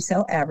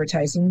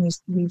advertising,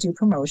 we do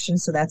promotion.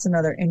 So that's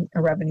another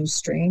a revenue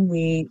stream.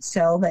 We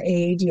sell the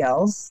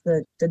AADLs,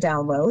 the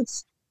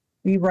downloads.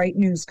 We write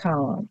news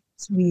columns.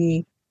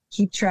 We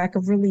keep track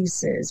of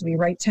releases. We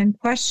write 10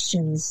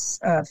 questions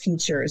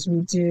features. We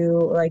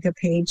do like a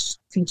page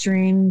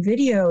featuring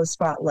video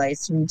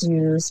spotlights. We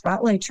do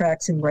spotlight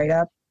tracks and write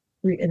up,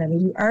 and then we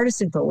do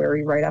artist info where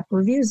we write up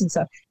reviews and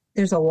stuff.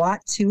 There's a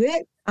lot to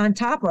it on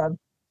top of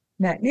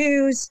Net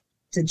News,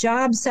 the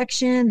jobs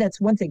section. That's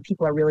one thing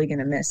people are really going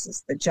to miss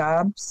is the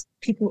jobs.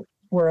 People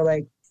were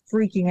like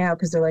freaking out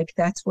because they're like,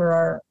 that's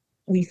where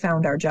we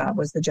found our job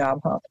was the job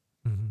hub,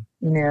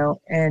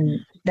 and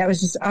that was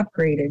just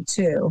upgraded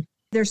too.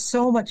 there's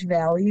so much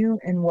value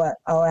in what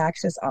All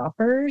Access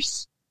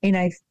offers. And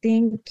I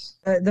think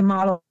the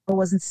model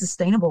wasn't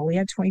sustainable. We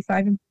had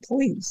 25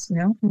 employees,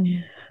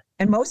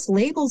 and most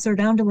labels are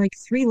down to like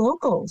 3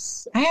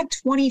 locals. I had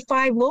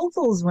 25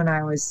 locals when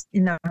I was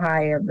in the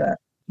high of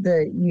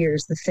the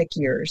years, the thick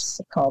years,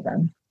 I call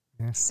them.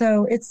 Yeah.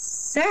 So it's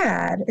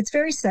sad. It's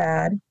very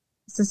sad.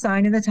 It's a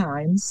sign of the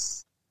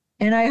times.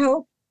 And I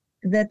hope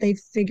that they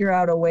figure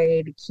out a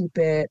way to keep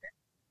it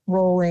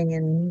rolling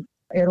and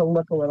it'll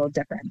look a little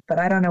different. But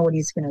I don't know what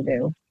he's going to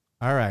do.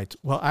 All right.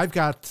 Well, I've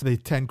got the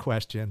 10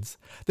 questions.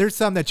 There's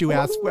some that you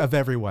ask of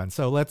everyone.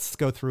 So let's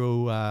go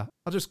through. I'll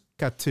just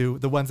cut to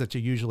the ones that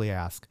you usually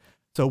ask.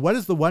 So what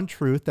is the one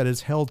truth that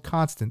is held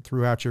constant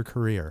throughout your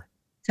career?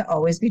 To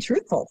always be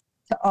truthful,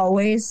 to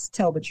always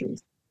tell the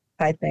truth,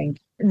 I think.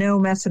 No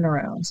messing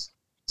around.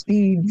 To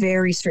be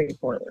very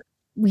straightforward.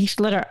 We should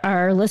let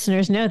our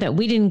listeners know that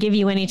we didn't give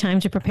you any time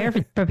to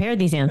prepare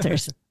these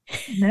answers.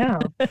 No,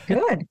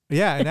 good.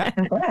 Yeah,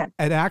 I'm glad.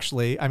 And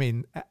actually, I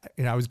mean,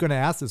 I was going to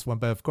ask this one,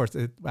 but of course,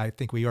 I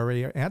think we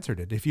already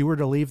answered it. If you were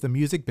to leave the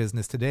music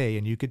business today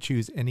and you could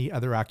choose any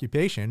other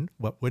occupation,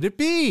 what would it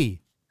be?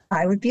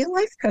 I would be a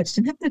life coach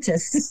and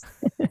hypnotist.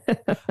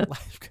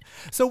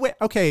 So wait,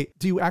 okay,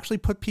 do you actually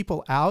put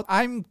people out?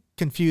 I'm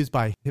confused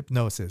by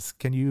hypnosis.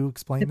 Can you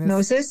explain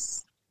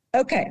Hypnosis?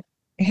 Okay.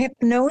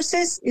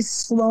 Hypnosis is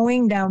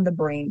slowing down the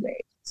brain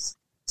waves.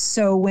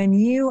 So when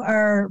you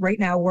are, right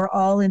now, we're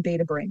all in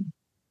beta brain.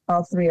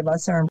 All 3 of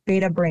us are in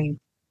beta brain,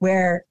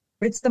 where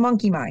it's the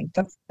monkey mind.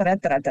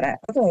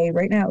 Okay,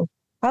 right now,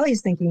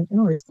 Holly's thinking,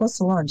 oh, we're close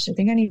to lunch. I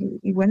think I need to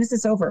eat. When is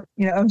this over?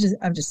 I'm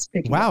just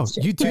speaking. Wow,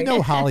 you do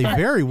know Holly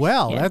very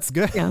well. Yeah. That's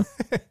good. Yeah.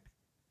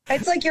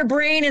 It's like your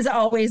brain is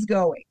always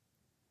going.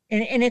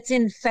 And it's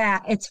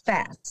it's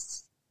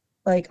fast.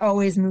 Like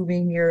always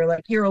moving. You're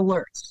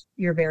alert.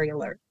 You're very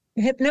alert.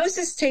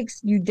 Hypnosis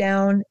takes you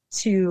down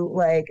to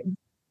like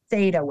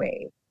theta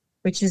wave,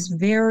 which is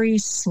very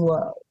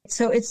slow.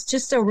 So it's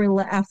just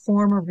a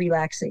form of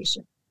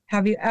relaxation.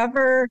 Have you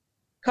ever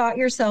caught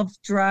yourself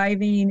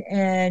driving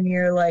and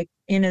you're like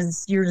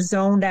you're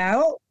zoned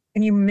out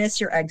and you miss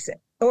your exit?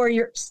 Or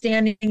you're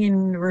standing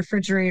in the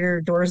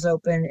refrigerator, doors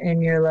open,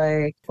 and you're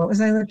like, what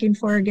was I looking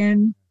for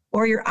again?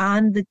 Or you're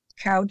on the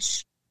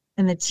couch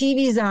and the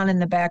TV's on in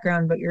the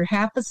background, but you're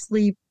half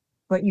asleep,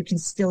 but you can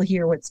still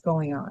hear what's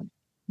going on.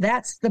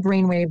 That's the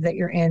brainwave that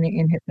you're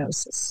in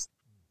hypnosis.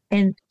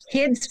 And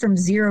kids from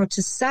 0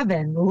 to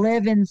 7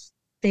 live in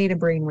theta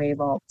brainwave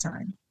all the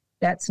time.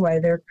 That's why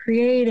they're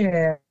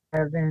creative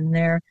and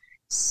they're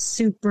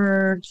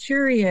super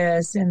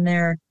curious and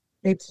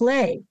they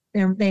play.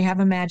 They have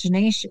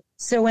imagination.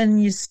 So when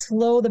you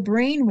slow the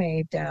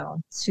brainwave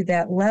down to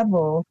that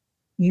level,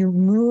 you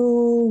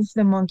move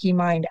the monkey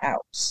mind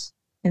out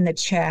and the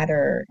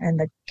chatter and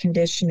the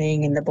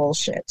conditioning and the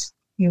bullshit.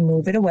 You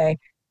move it away.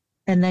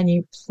 And then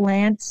you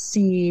plant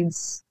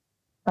seeds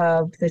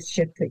of the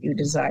shift that you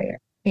desire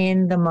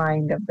in the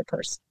mind of the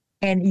person.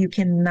 And you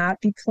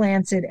cannot be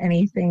planted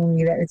anything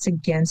that it's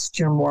against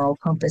your moral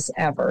compass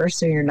ever.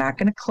 So you're not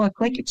going to cluck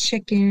like a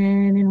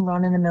chicken and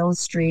run in the middle of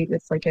the street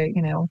with like a,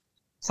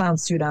 clown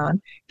suit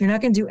on. You're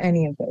not going to do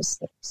any of those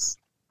things.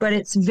 But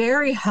it's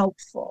very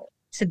helpful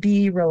to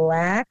be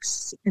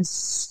relaxed and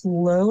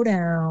slow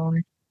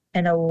down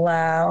and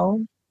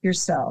allow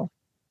yourself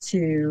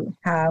to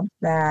have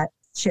that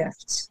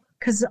shift.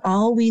 Because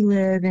all we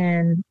live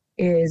in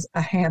is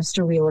a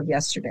hamster wheel of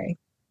yesterday,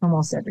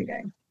 almost every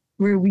day,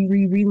 where we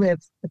relive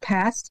the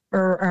past,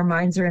 or our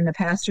minds are in the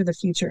past or the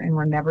future, and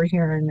we're never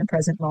here in the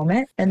present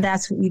moment. And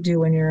that's what you do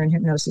when you're in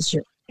hypnosis.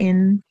 You're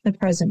in the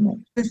present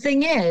moment. The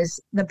thing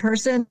is, the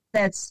person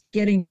that's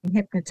getting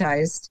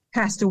hypnotized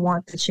has to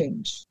want the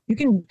change. You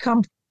can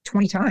come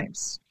 20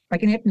 times. I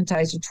can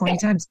hypnotize you 20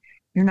 times.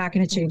 You're not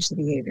going to change the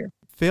behavior.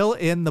 Fill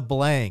in the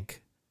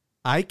blank.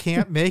 I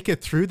can't make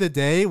it through the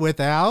day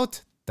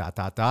without ...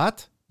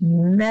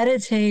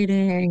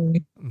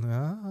 Meditating.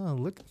 Oh,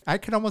 look, I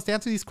can almost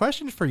answer these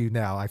questions for you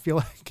now. I feel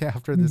like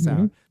after this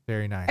out.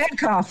 Very nice. And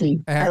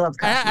coffee. I love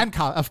coffee. And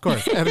of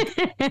course.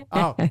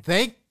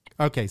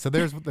 Okay, so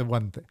there's the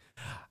one thing.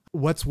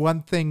 What's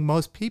one thing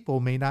most people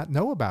may not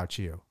know about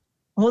you?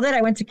 Well, that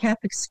I went to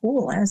Catholic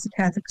school. I was a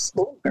Catholic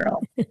school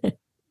girl.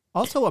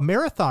 Also a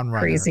marathon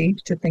runner. Crazy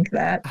to think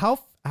that.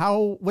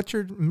 What's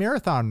your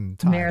marathon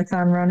time?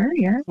 Marathon runner,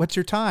 yeah. What's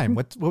your time?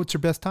 What's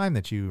your best time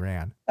that you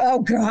ran?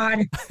 Oh, God.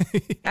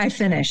 I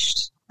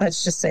finished.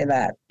 Let's just say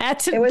that.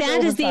 That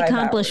is the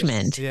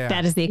accomplishment. Yeah.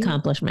 That is the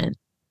accomplishment.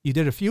 You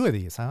did a few of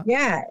these, huh?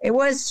 Yeah. It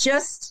was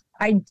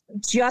I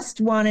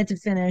just wanted to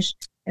finish.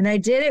 And I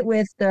did it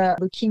with the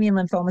Leukemia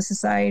and Lymphoma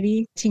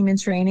Society team in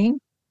training.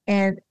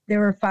 And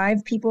there were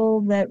 5 people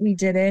that we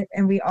did it.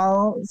 And we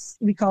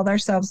called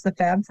ourselves the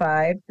Fab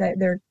Five. That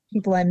they're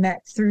people I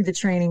met through the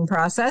training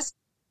process.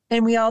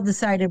 And we all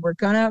decided we're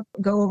going to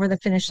go over the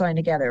finish line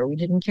together. We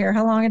didn't care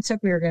how long it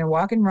took. We were going to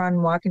walk and run.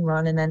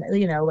 And then,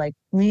 like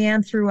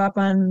Leanne threw up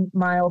on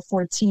mile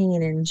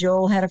 14 and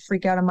Joel had a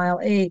freak out on mile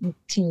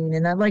 18.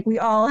 And then we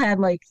all had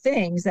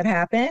things that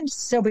happened.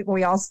 So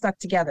we all stuck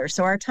together.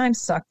 So our time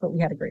sucked, but we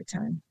had a great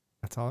time.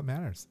 That's all that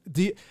matters.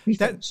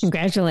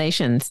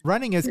 Congratulations.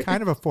 Running is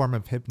kind of a form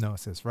of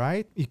hypnosis,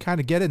 right? You kind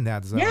of get in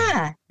that zone.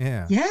 Yeah.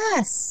 Yeah.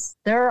 Yes.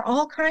 There are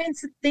all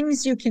kinds of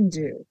things you can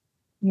do.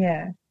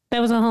 Yeah. That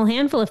was a whole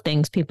handful of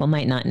things people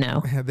might not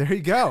know. There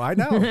you go. I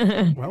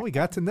know. Well, we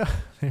got to know.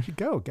 There you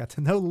go. Got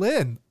to know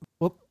Lynn.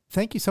 Well,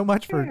 thank you so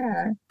much for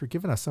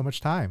giving us so much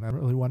time. That's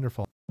really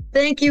wonderful.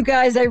 Thank you,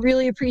 guys. I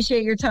really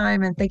appreciate your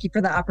time, and thank you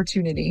for the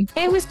opportunity.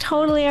 It was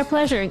totally our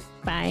pleasure.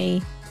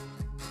 Bye.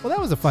 Well, that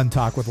was a fun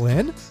talk with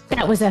Lynn.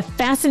 That was a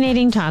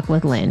fascinating talk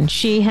with Lynn.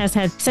 She has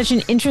had such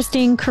an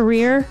interesting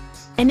career,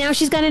 and now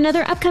she's got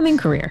another upcoming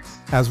career.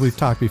 As we've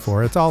talked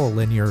before, it's all a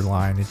linear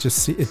line. It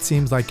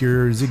seems like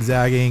you're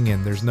zigzagging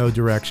and there's no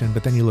direction,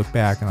 but then you look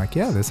back and like,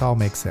 yeah, this all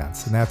makes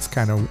sense. And that's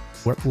kind of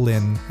what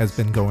Lynn has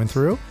been going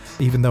through.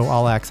 Even though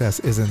All Access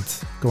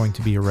isn't going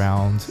to be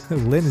around,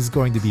 Lynn is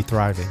going to be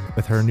thriving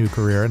with her new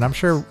career. And I'm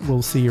sure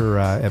we'll see her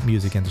at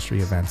music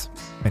industry events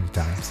many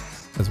times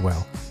as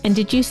well. And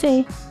did you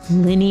say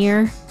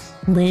linear?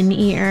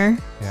 Linear?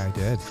 Yeah, I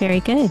did. Very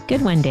good.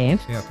 Good one, Dave.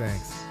 Yeah,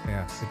 thanks.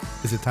 Yeah.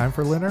 Is it time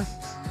for Linner?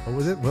 What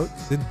was it?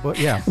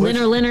 Yeah.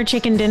 Linner,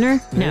 chicken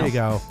dinner? There you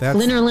go. That's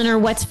Linner,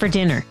 what's for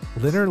dinner?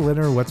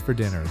 Linner, what's for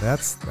dinner?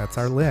 That's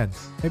our Lynn.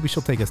 Maybe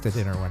she'll take us to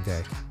dinner one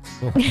day.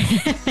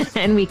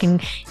 and we can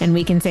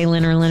say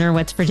Linner,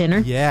 what's for dinner?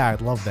 Yeah,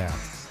 I'd love that.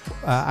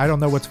 I don't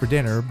know what's for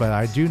dinner, but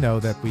I do know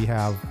that we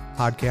have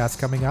podcasts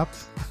coming up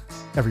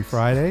every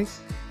Friday.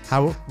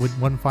 How would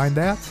one find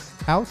that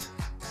out?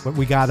 What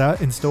we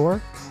got in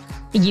store?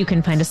 You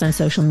can find us on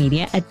social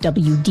media at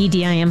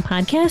WDDIM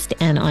Podcast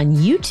and on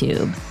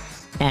YouTube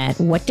at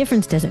What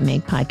Difference Does It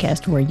Make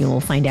Podcast, where you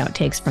will find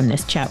outtakes from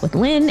this chat with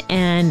Lynn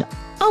and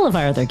all of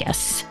our other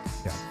guests.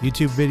 Yeah,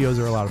 YouTube videos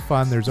are a lot of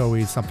fun. There's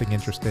always something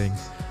interesting.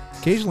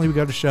 Occasionally we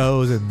go to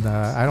shows, and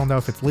I don't know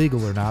if it's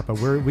legal or not, but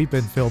we've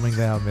been filming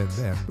them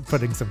and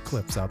putting some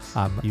clips up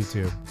on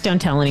YouTube. Don't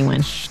tell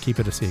anyone. Shh, keep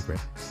it a secret.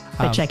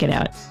 But check it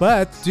out.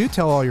 But do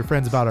tell all your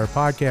friends about our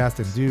podcast,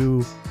 and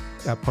do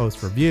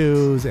post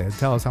reviews and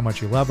tell us how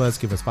much you love us.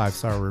 Give us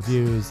 5-star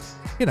reviews.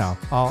 You know,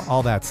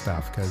 all that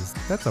stuff, because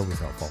that's always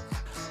helpful.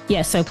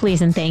 Yes, so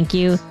please and thank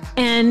you.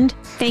 And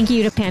thank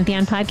you to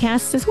Pantheon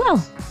Podcasts as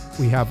well.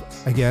 We have,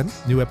 again,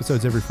 new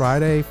episodes every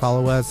Friday.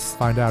 Follow us,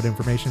 find out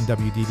information,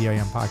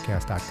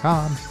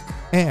 WDDIMpodcast.com.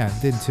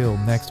 And until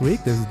next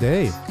week, this is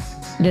Dave.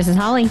 This is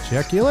Holly.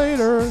 Check you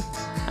later.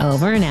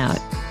 Over and out.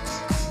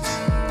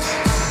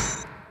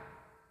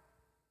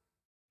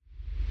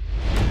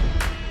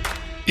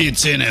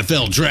 It's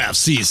NFL draft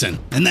season,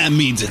 and that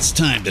means it's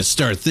time to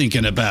start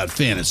thinking about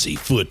fantasy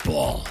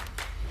football.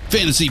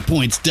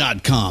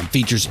 FantasyPoints.com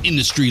features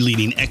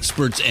industry-leading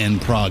experts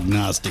and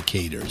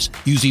prognosticators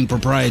using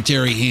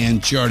proprietary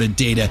hand-charted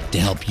data to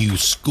help you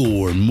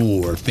score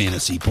more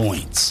fantasy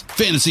points.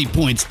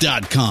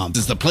 FantasyPoints.com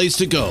is the place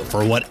to go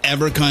for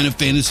whatever kind of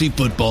fantasy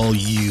football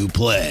you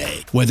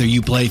play. Whether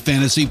you play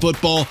fantasy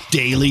football,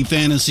 daily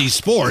fantasy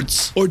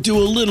sports, or do a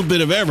little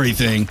bit of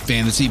everything,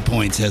 Fantasy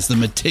Points has the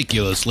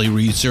meticulously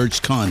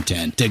researched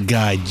content to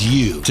guide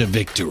you to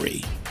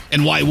victory.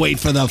 And why wait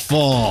for the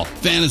fall?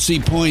 Fantasy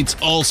Points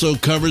also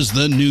covers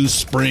the new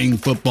spring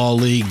football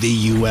league,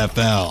 the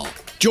UFL.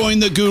 Join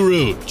the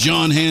guru,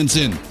 John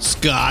Hansen,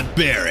 Scott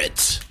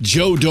Barrett,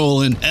 Joe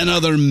Dolan, and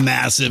other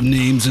massive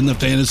names in the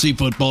fantasy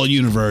football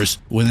universe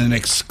with an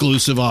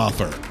exclusive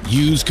offer.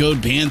 Use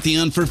code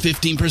Pantheon for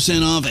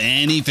 15% off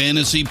any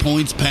Fantasy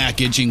Points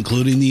package,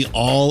 including the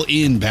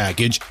all-in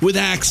package, with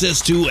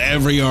access to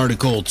every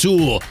article,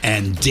 tool,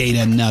 and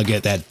data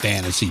nugget that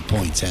Fantasy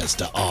Points has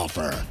to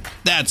offer.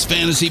 That's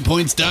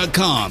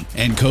FantasyPoints.com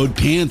and code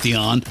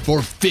Pantheon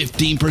for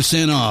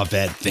 15% off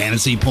at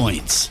Fantasy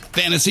Points.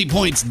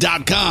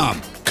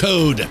 FantasyPoints.com,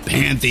 code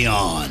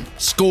Pantheon.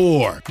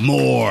 Score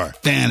more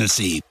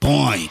fantasy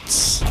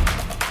points.